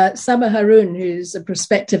Ed. Saba Haroon, who's a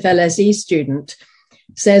prospective LSE student,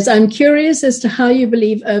 says, I'm curious as to how you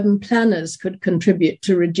believe urban planners could contribute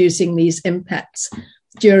to reducing these impacts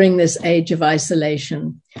during this age of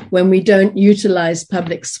isolation, when we don't utilize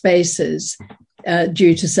public spaces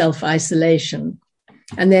due to self-isolation.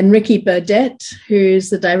 And then Ricky Burdett, who's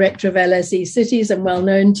the director of LSE Cities and well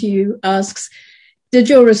known to you, asks, did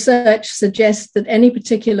your research suggest that any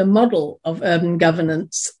particular model of urban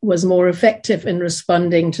governance was more effective in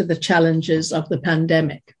responding to the challenges of the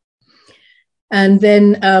pandemic? And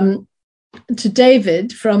then to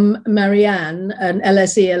David from Marianne, an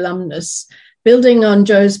LSE alumnus, building on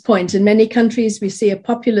Joe's point, in many countries we see a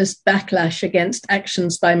populist backlash against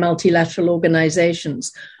actions by multilateral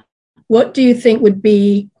organizations. What do you think would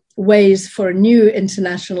be ways for a new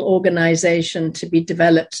international organization to be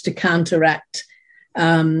developed to counteract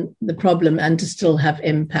the problem and to still have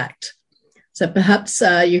impact? So perhaps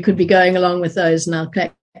you could be going along with those, and I'll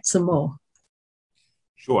collect some more.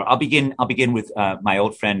 Sure. I'll begin with my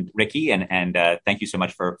old friend, Ricky, and thank you so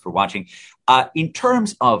much for watching. In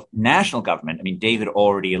terms of national government, I mean, David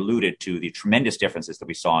already alluded to the tremendous differences that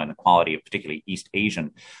we saw in the quality of particularly East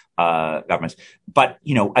Asian governments. But,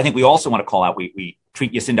 I think we also want to call out, we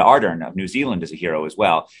treat Jacinda Ardern of New Zealand as a hero as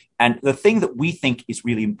well. And the thing that we think is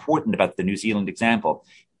really important about the New Zealand example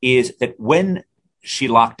is that when she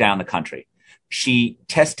locked down the country, she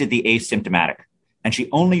tested the asymptomatic. and she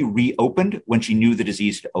only reopened when she knew the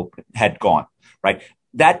disease had gone, right?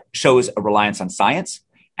 That shows a reliance on science,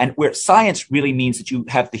 and where science really means that you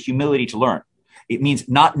have the humility to learn. It means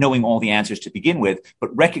not knowing all the answers to begin with,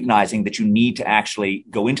 but recognizing that you need to actually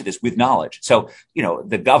go into this with knowledge. So,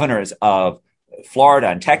 the governors of Florida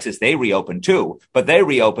and Texas, they reopened too, but they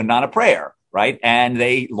reopened on a prayer, right? And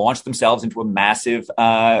they launched themselves into a massive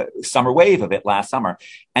summer wave of it last summer.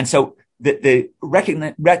 And so the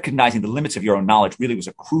recognizing the limits of your own knowledge really was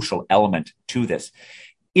a crucial element to this.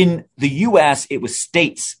 In the US, it was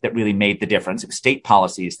states that really made the difference. It was state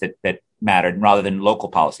policies that mattered rather than local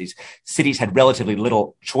policies. Cities had relatively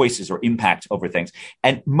little choices or impact over things.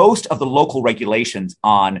 And most of the local regulations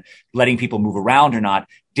on letting people move around or not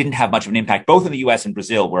didn't have much of an impact, both in the US and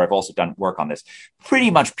Brazil, where I've also done work on this. Pretty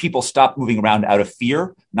much people stopped moving around out of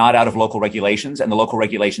fear, not out of local regulations, and the local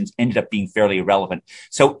regulations ended up being fairly irrelevant.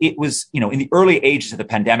 So it was, in the early ages of the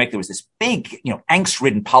pandemic, there was this big,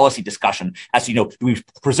 angst-ridden policy discussion as to, do we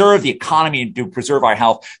preserve the economy and do we preserve our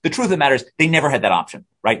health? The truth of the matter is they never had that option,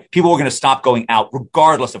 right? People were going to stop going out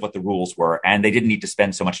regardless of what the rules were, and they didn't need to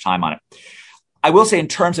spend so much time on it. I will say in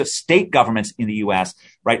terms of state governments in the US,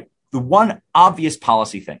 right, the one obvious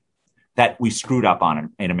policy thing that we screwed up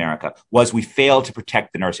on in America was we failed to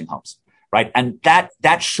protect the nursing homes, right? And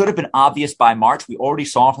that should have been obvious by March. We already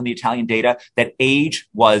saw from the Italian data that age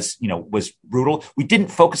was brutal. We didn't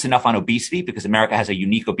focus enough on obesity because America has a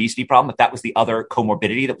unique obesity problem, but that was the other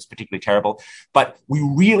comorbidity that was particularly terrible. But we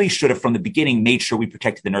really should have from the beginning made sure we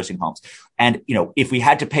protected the nursing homes. And, if we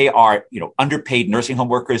had to pay our, underpaid nursing home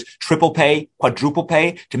workers triple pay, quadruple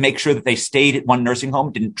pay to make sure that they stayed at one nursing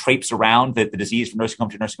home, didn't traipse around the disease from nursing home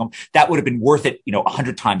to nursing home, that would have been worth it,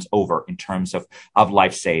 100 times over in terms of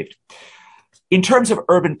life saved. In terms of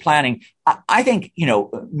urban planning, I think,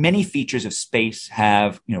 many features of space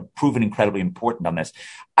have, proven incredibly important on this.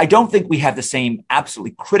 I don't think we have the same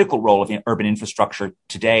absolutely critical role of urban infrastructure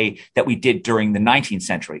today that we did during the 19th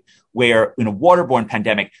century, where in a waterborne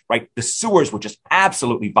pandemic, right, the sewers were just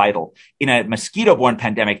absolutely vital. In a mosquito-borne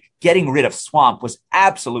pandemic, getting rid of swamp was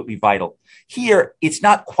absolutely vital. Here, it's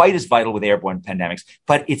not quite as vital with airborne pandemics,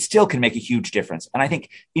 but it still can make a huge difference. And I think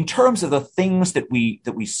in terms of the things that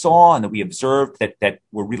we saw and that we observed that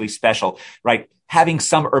were really special, right? Having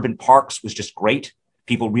some urban parks was just great.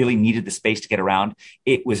 People really needed the space to get around.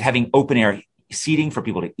 It was having open air seating for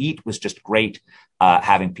people to eat was just great.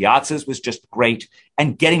 Having piazzas was just great.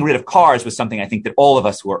 And getting rid of cars was something I think that all of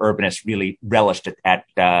us who are urbanists really relished at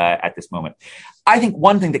this moment. I think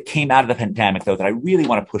one thing that came out of the pandemic, though, that I really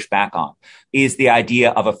want to push back on is the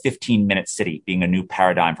idea of a 15-minute city being a new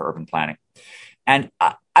paradigm for urban planning. And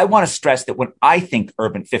I want to stress that when I think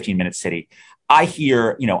urban 15-minute city, I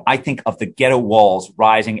think of the ghetto walls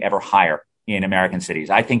rising ever higher in American cities.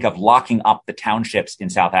 I think of locking up the townships in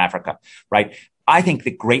South Africa, right? I think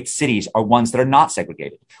that great cities are ones that are not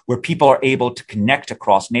segregated, where people are able to connect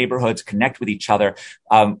across neighborhoods, connect with each other,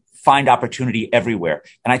 find opportunity everywhere.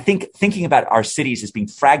 And I think thinking about our cities as being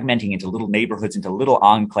fragmenting into little neighborhoods, into little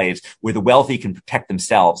enclaves where the wealthy can protect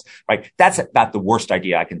themselves, right? That's about the worst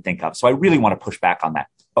idea I can think of. So I really want to push back on that.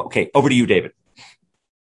 Okay, over to you, David.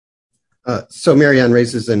 So Marianne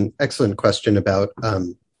raises an excellent question about,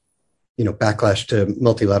 backlash to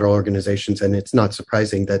multilateral organizations. And it's not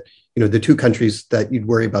surprising that, the two countries that you'd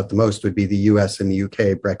worry about the most would be the US and the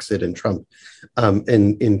UK, Brexit and Trump,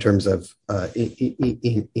 in terms of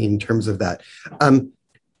that.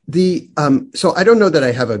 So I don't know that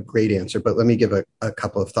I have a great answer, but let me give a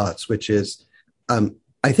couple of thoughts, which is,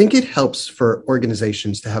 I think it helps for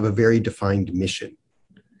organizations to have a very defined mission.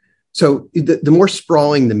 So the more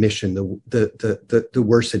sprawling the mission, the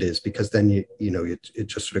worse it is, because then it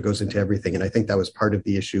just sort of goes into everything. And I think that was part of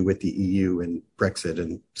the issue with the EU and Brexit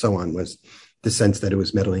and so on, was the sense that it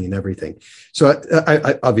was meddling in everything. So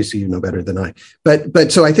I obviously you know better than I, but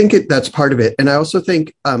so I think that's part of it. And I also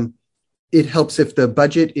think it helps if the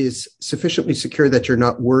budget is sufficiently secure that you're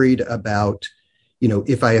not worried about,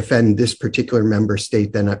 if I offend this particular member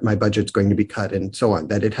state, then my budget's going to be cut and so on,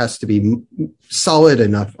 that it has to be on solid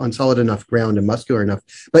enough ground and muscular enough,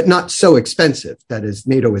 but not so expensive. That is,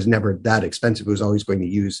 NATO was never that expensive. It was always going to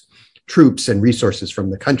use troops and resources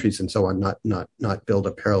from the countries and so on, not build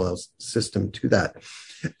a parallel system to that.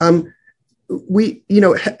 Had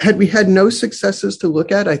we had no successes to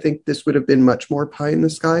look at, I think this would have been much more pie in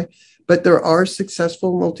the sky, but there are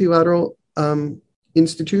successful multilateral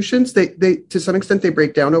institutions. They to some extent they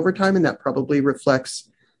break down over time, and that probably reflects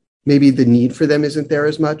maybe the need for them isn't there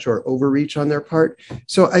as much, or overreach on their part.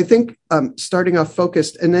 So I think starting off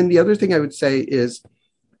focused, and then the other thing I would say is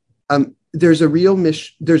there's a real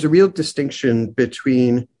distinction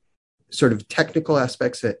between sort of technical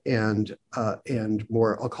aspects and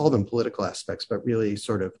more, I'll call them political aspects, but really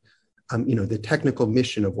sort of, the technical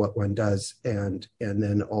mission of what one does and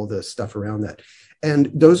then all the stuff around that.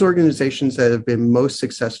 And those organizations that have been most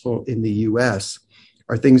successful in the US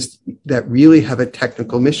are things that really have a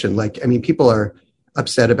technical mission. People are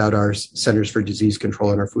upset about our Centers for Disease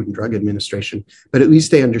Control and our Food and Drug Administration, but at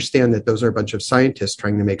least they understand that those are a bunch of scientists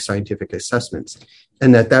trying to make scientific assessments.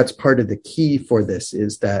 And that's part of the key for this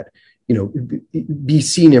is that, be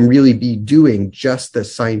seen and really be doing just the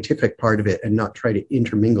scientific part of it and not try to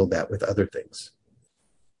intermingle that with other things.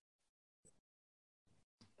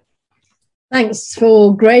 Thanks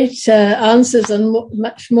for great answers and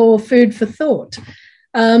much more food for thought.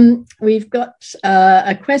 We've got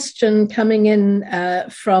a question coming in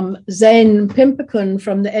from Zain Pimpakun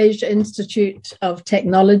from the Asia Institute of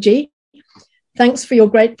Technology. Thanks for your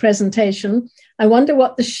great presentation. I wonder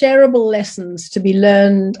what the shareable lessons to be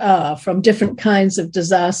learned are from different kinds of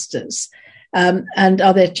disasters, and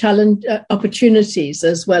are there opportunities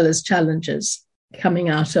as well as challenges coming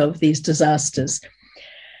out of these disasters?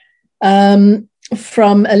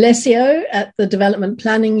 From Alessio at the Development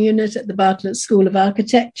Planning Unit at the Bartlett School of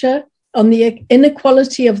Architecture, on the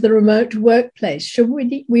inequality of the remote workplace, should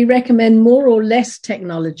we recommend more or less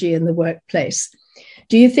technology in the workplace?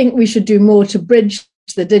 Do you think we should do more to bridge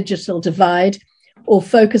the digital divide or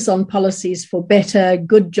focus on policies for better,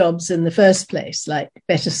 good jobs in the first place, like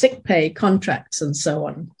better sick pay, contracts, and so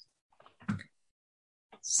on?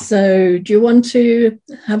 So do you want to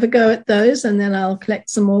have a go at those, and then I'll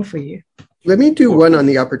collect some more for you? Let me do one on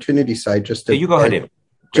the opportunity side, just to, you go ahead, David.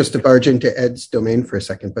 Just to barge into Ed's domain for a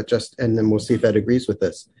second, and then we'll see if Ed agrees with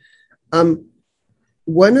this. And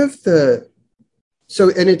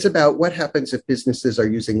it's about what happens if businesses are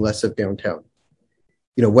using less of downtown.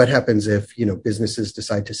 What happens if, businesses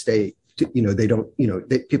decide to stay,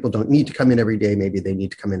 people don't need to come in every day. Maybe they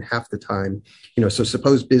need to come in half the time. So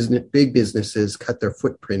suppose big businesses cut their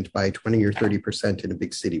footprint by 20 or 30% in a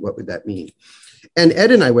big city. What would that mean? And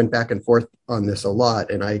Ed and I went back and forth on this a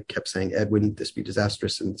lot. And I kept saying, Ed, wouldn't this be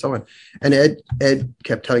disastrous? And so on. And Ed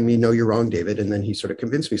kept telling me, no, you're wrong, David. And then he sort of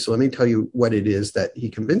convinced me. So let me tell you what it is that he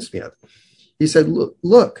convinced me of. He said,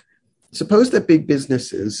 look, suppose that big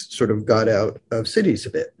businesses sort of got out of cities a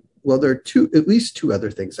bit. Well, there are at least two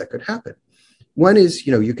other things that could happen. One is,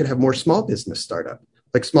 you could have more small business startup,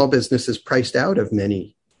 like small businesses priced out of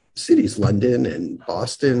many cities, London and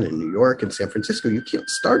Boston and New York and San Francisco. You can't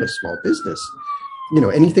start a small business.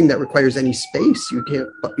 Anything that requires any space, you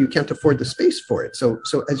can't afford the space for it. So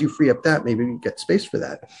as you free up that, maybe you get space for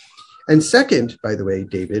that. And second, by the way,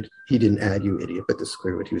 David, he didn't add, you idiot, but this is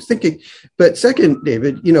clear what he was thinking. But second,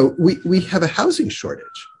 David, we have a housing shortage.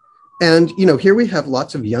 And, here we have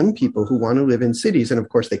lots of young people who want to live in cities. And of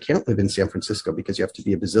course, they can't live in San Francisco because you have to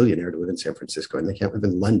be a bazillionaire to live in San Francisco. And they can't live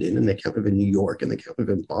in London, and they can't live in New York, and they can't live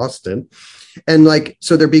in Boston. And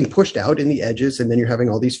so they're being pushed out in the edges. And then you're having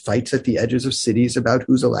all these fights at the edges of cities about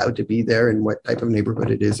who's allowed to be there and what type of neighborhood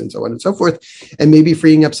it is and so on and so forth. And maybe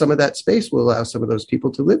freeing up some of that space will allow some of those people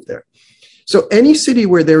to live there. So any city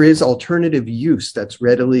where there is alternative use that's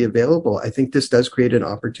readily available, I think this does create an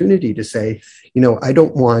opportunity to say, I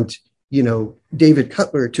don't want, David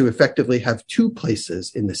Cutler to effectively have two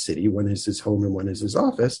places in the city. One is his home and one is his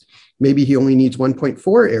office. Maybe he only needs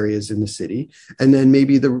 1.4 areas in the city. And then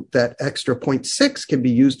maybe that extra 0.6 can be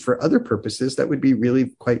used for other purposes that would be really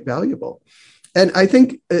quite valuable. And I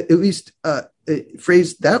think, at least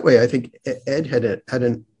phrased that way, I think Ed had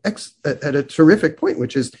a terrific point,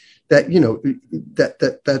 which is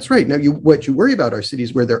that, that's right. Now, what you worry about are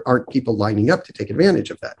cities where there aren't people lining up to take advantage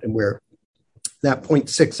of that, and where that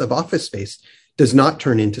 0.6 of office space does not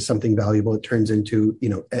turn into something valuable. It turns into,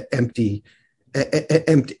 empty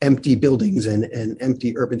buildings and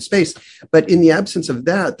empty urban space. But in the absence of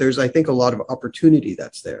that, there's, I think, a lot of opportunity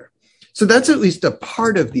that's there. So that's at least a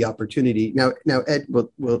part of the opportunity. Now Ed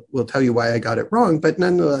will tell you why I got it wrong, but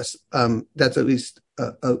nonetheless, that's at least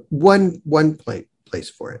one place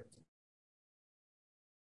for it.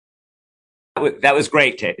 That was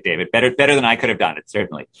great, David. Better than I could have done it,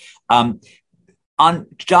 certainly. On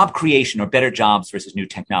job creation or better jobs versus new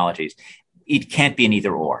technologies, it can't be an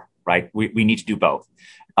either or, right? We need to do both.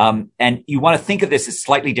 And you want to think of this as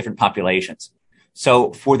slightly different populations.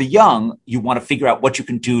 So for the young, you want to figure out what you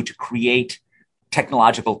can do to create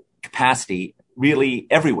technological capacity really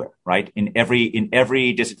everywhere, right? In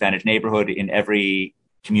every disadvantaged neighborhood, in every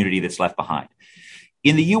community that's left behind.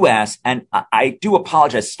 In the U.S., and I do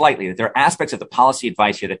apologize slightly that there are aspects of the policy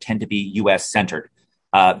advice here that tend to be U.S. centered.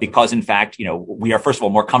 because in fact, we are first of all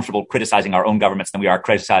more comfortable criticizing our own governments than we are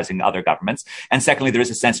criticizing other governments. And secondly, there is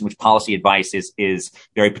a sense in which policy advice is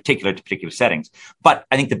very particular to particular settings. But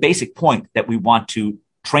I think the basic point that we want to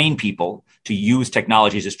train people to use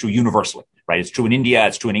technologies is true universally, right? It's true in India,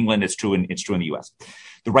 it's true in England, it's true in the US.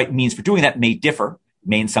 The right means for doing that may differ,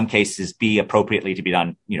 may in some cases be appropriately to be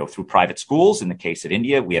done, through private schools. In the case of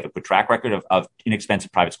India, we have a good track record of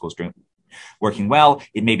inexpensive private schools working well.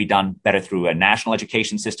 It may be done better through a national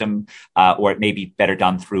education system, or it may be better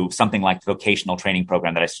done through something like the vocational training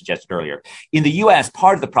program that I suggested earlier. In the US,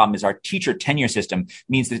 part of the problem is our teacher tenure system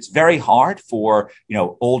means that it's very hard for,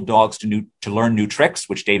 old dogs to learn new tricks,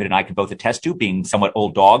 which David and I can both attest to, being somewhat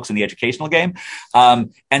old dogs in the educational game.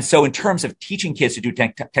 And so in terms of teaching kids to do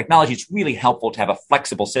technology, it's really helpful to have a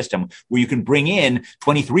flexible system where you can bring in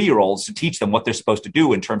 23-year-olds to teach them what they're supposed to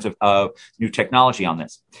do in terms of new technology on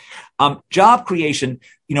this. Job creation,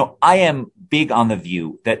 I am big on the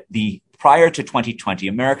view that prior to 2020,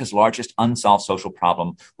 America's largest unsolved social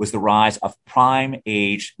problem was the rise of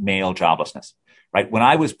prime-age male joblessness, right? When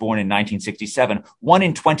I was born in 1967, 1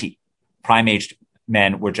 in 20 prime-aged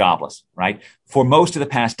men were jobless, right? For most of the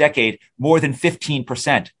past decade, more than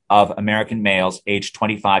 15% of American males aged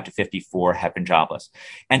 25 to 54 have been jobless.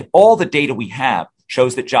 And all the data we have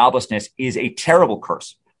shows that joblessness is a terrible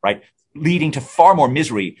curse, right? Leading to far more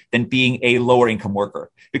misery than being a lower income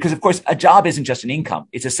worker. Because of course, a job isn't just an income.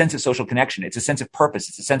 It's a sense of social connection. It's a sense of purpose.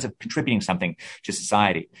 It's a sense of contributing something to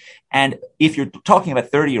society. And if you're talking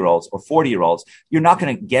about 30-year-olds or 40-year-olds, you're not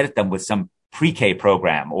going to get at them with some pre-K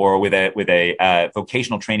program or with a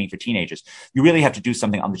vocational training for teenagers. You really have to do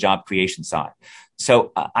something on the job creation side.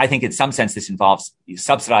 So I think in some sense, this involves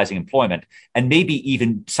subsidizing employment and maybe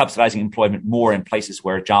even subsidizing employment more in places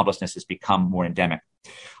where joblessness has become more endemic.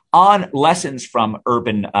 On lessons from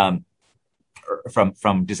urban,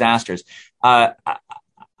 from disasters,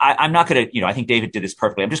 I'm not going to, I think David did this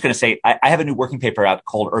perfectly. I'm just going to say I have a new working paper out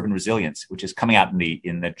called Urban Resilience, which is coming out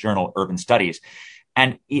in the journal Urban Studies.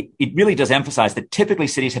 And it really does emphasize that typically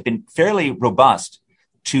cities have been fairly robust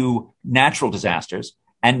to natural disasters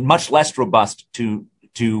and much less robust to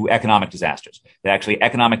economic disasters. That actually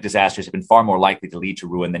economic disasters have been far more likely to lead to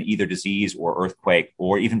ruin than either disease or earthquake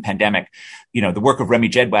or even pandemic. The work of Remy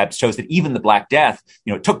Jedwab shows that even the Black Death,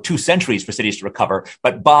 it took 2 centuries for cities to recover,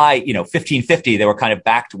 but by, 1550, they were kind of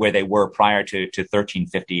back to where they were prior to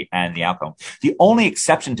 1350 and the outcome. The only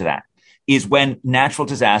exception to that is when natural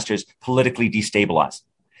disasters politically destabilize.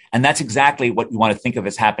 And that's exactly what you want to think of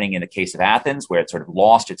as happening in the case of Athens, where it sort of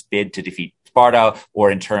lost its bid to defeat Sparta,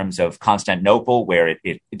 or in terms of Constantinople, where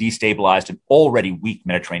it destabilized an already weak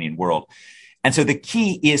Mediterranean world. And so the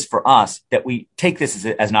key is for us that we take this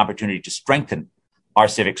as an opportunity to strengthen our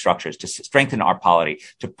civic structures, to strengthen our polity,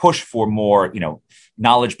 to push for more,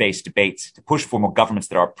 knowledge-based debates, to push for more governments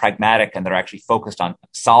that are pragmatic and that are actually focused on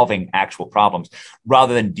solving actual problems,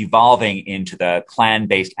 rather than devolving into the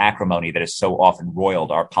clan-based acrimony that has so often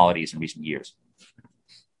roiled our polities in recent years.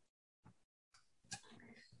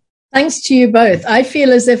 Thanks to you both. I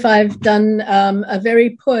feel as if I've done a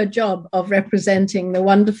very poor job of representing the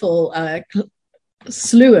wonderful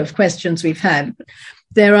slew of questions we've had.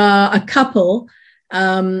 There are a couple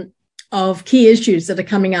of key issues that are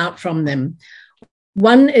coming out from them.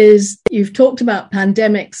 One is you've talked about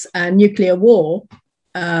pandemics and nuclear war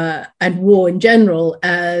and war in general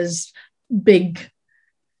as big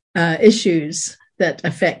issues that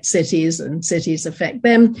affect cities and cities affect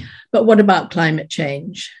them. But what about climate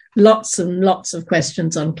change? Lots and lots of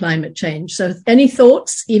questions on climate change. So any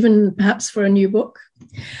thoughts, even perhaps for a new book?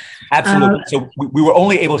 Absolutely. So we were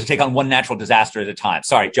only able to take on one natural disaster at a time.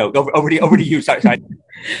 Sorry, Joe, over to you. Sorry.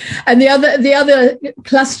 And the other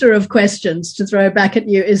cluster of questions to throw back at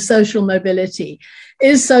you is social mobility.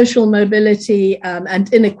 Is social mobility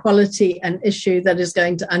and inequality an issue that is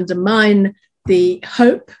going to undermine the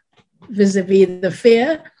hope vis-a-vis the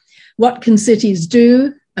fear? What can cities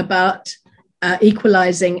do about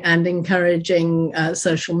equalizing and encouraging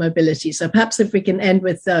social mobility? So perhaps if we can end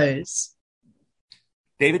with those.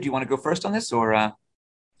 David, do you want to go first on this, or?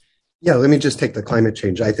 Yeah, let me just take the climate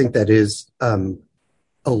change. I think that is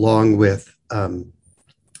along with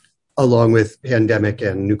pandemic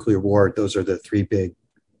and nuclear war. Those are the 3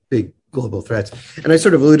 big global threats. And I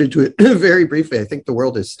sort of alluded to it very briefly. I think the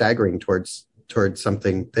world is staggering towards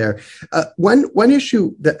something there. One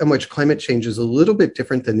issue in which climate change is a little bit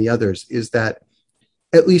different than the others is that,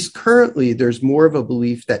 at least currently, there's more of a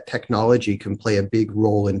belief that technology can play a big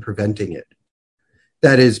role in preventing it.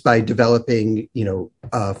 That is, by developing,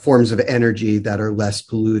 forms of energy that are less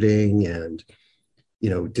polluting and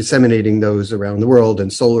disseminating those around the world,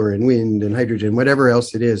 and solar and wind and hydrogen, whatever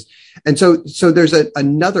else it is. And so there's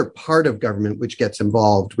another part of government which gets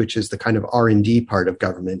involved, which is the kind of R&D part of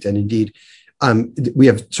government. And indeed, we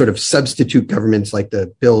have sort of substitute governments like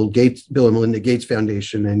the Bill and Melinda Gates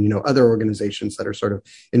Foundation and, other organizations that are sort of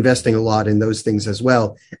investing a lot in those things as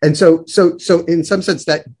well. And so in some sense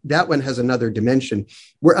that one has another dimension.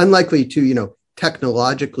 We're unlikely to,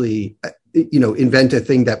 technologically, invent a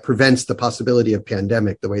thing that prevents the possibility of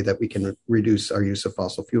pandemic the way that we can reduce our use of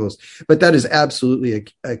fossil fuels. But that is absolutely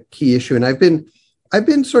a key issue. And I've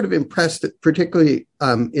been sort of impressed, particularly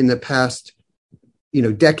in the past,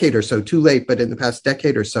 decade or so, too late, but in the past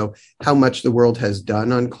decade or so, how much the world has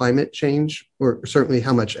done on climate change, or certainly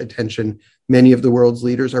how much attention many of the world's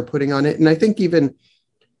leaders are putting on it. And I think even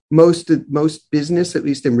most business, at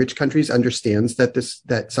least in rich countries, understands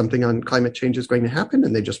that something on climate change is going to happen,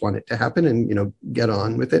 and they just want it to happen, and get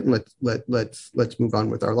on with it, and let's move on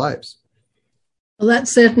with our lives. Well, that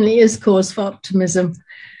certainly is cause for optimism.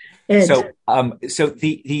 Ed. So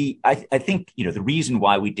I think the reason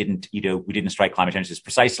why we didn't strike climate change is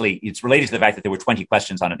precisely, it's related to the fact that there were 20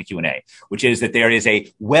 questions on it in the Q&A, which is that there is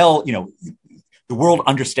the world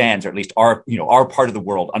understands, or at least our part of the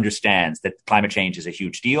world understands, that climate change is a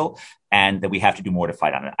huge deal and that we have to do more to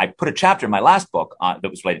fight on it. I put a chapter in my last book that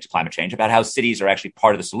was related to climate change about how cities are actually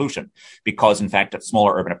part of the solution, because in fact,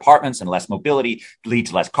 smaller urban apartments and less mobility lead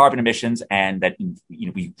to less carbon emissions, and that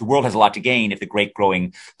the world has a lot to gain if the great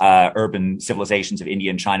growing urban civilizations of India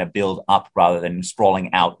and China build up rather than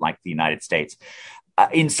sprawling out like the United States.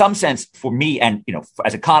 In some sense, for me, and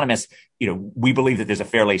as economists, we believe that there's a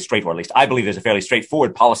fairly straightforward, at least I believe there's a fairly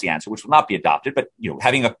straightforward policy answer, which will not be adopted. But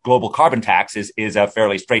having a global carbon tax is a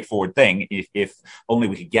fairly straightforward thing, if only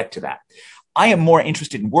we could get to that. I am more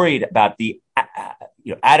interested and worried about the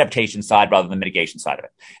adaptation side rather than the mitigation side of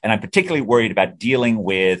it. And I'm particularly worried about dealing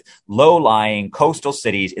with low-lying coastal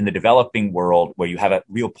cities in the developing world where you have a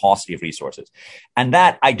real paucity of resources. And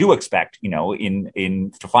that I do expect,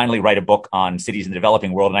 to finally write a book on cities in the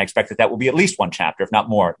developing world. And I expect that will be at least one chapter, if not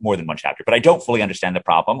more than one chapter. But I don't fully understand the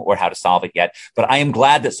problem or how to solve it yet. But I am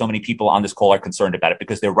glad that so many people on this call are concerned about it,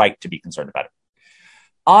 because they're right to be concerned about it.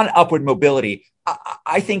 On upward mobility,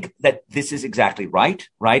 I think that this is exactly right?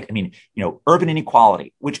 I mean, urban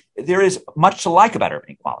inequality, which there is much to like about urban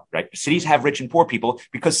inequality, right? Cities have rich and poor people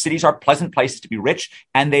because cities are pleasant places to be rich,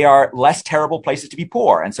 and they are less terrible places to be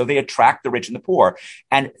poor. And so they attract the rich and the poor.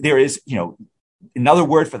 And there is, another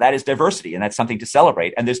word for that is diversity, and that's something to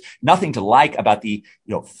celebrate. And there's nothing to like about the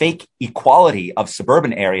fake equality of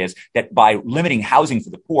suburban areas that, by limiting housing for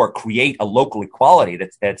the poor, create a local equality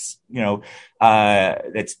that's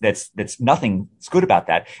nothing that's good about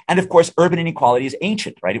that. And of course, urban inequality is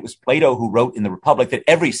ancient, right? It was Plato who wrote in the Republic that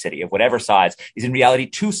every city of whatever size is in reality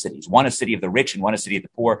two cities, one a city of the rich and one a city of the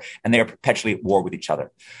poor, and they are perpetually at war with each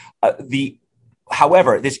other.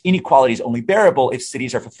 However, this inequality is only bearable if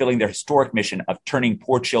cities are fulfilling their historic mission of turning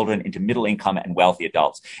poor children into middle income and wealthy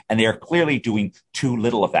adults. And they are clearly doing too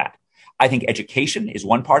little of that. I think education is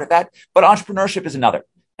one part of that, but entrepreneurship is another.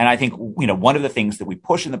 And I think, one of the things that we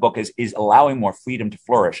push in the book is allowing more freedom to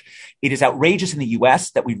flourish. It is outrageous in the US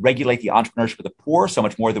that we regulate the entrepreneurship of the poor so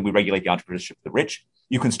much more than we regulate the entrepreneurship of the rich.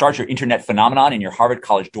 You can start your internet phenomenon in your Harvard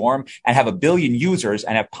College dorm and have 1 billion users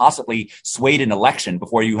and have possibly swayed an election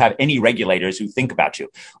before you have any regulators who think about you.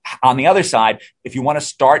 On the other side, if you want to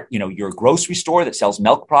start, your grocery store that sells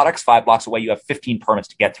milk products 5 blocks away, you have 15 permits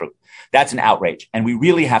to get through. That's an outrage. And we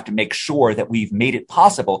really have to make sure that we've made it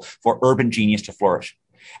possible for urban genius to flourish.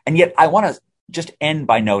 And yet I want to just end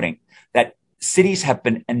by noting that cities have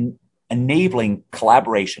been enabling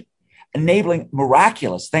collaboration, enabling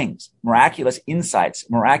miraculous things, miraculous insights,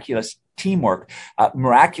 miraculous teamwork,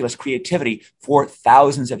 miraculous creativity for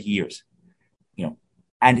thousands of years.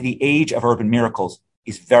 And the age of urban miracles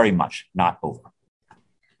is very much not over.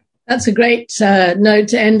 That's a great note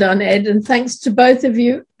to end on, Ed. And thanks to both of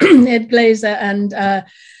you, Ed Glaeser and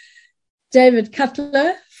David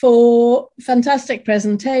Cutler, for fantastic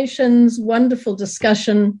presentations, wonderful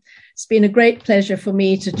discussion. It's been a great pleasure for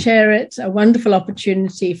me to chair it, a wonderful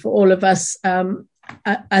opportunity for all of us and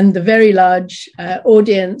the very large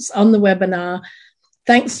audience on the webinar.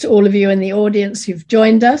 Thanks to all of you in the audience who've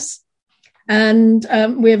joined us. And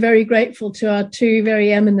we're very grateful to our two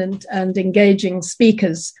very eminent and engaging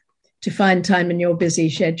speakers to find time in your busy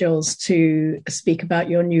schedules to speak about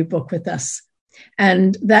your new book with us.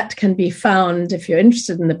 And that can be found, if you're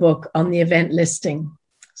interested in the book, on the event listing.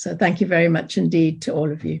 So thank you very much indeed to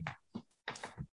all of you.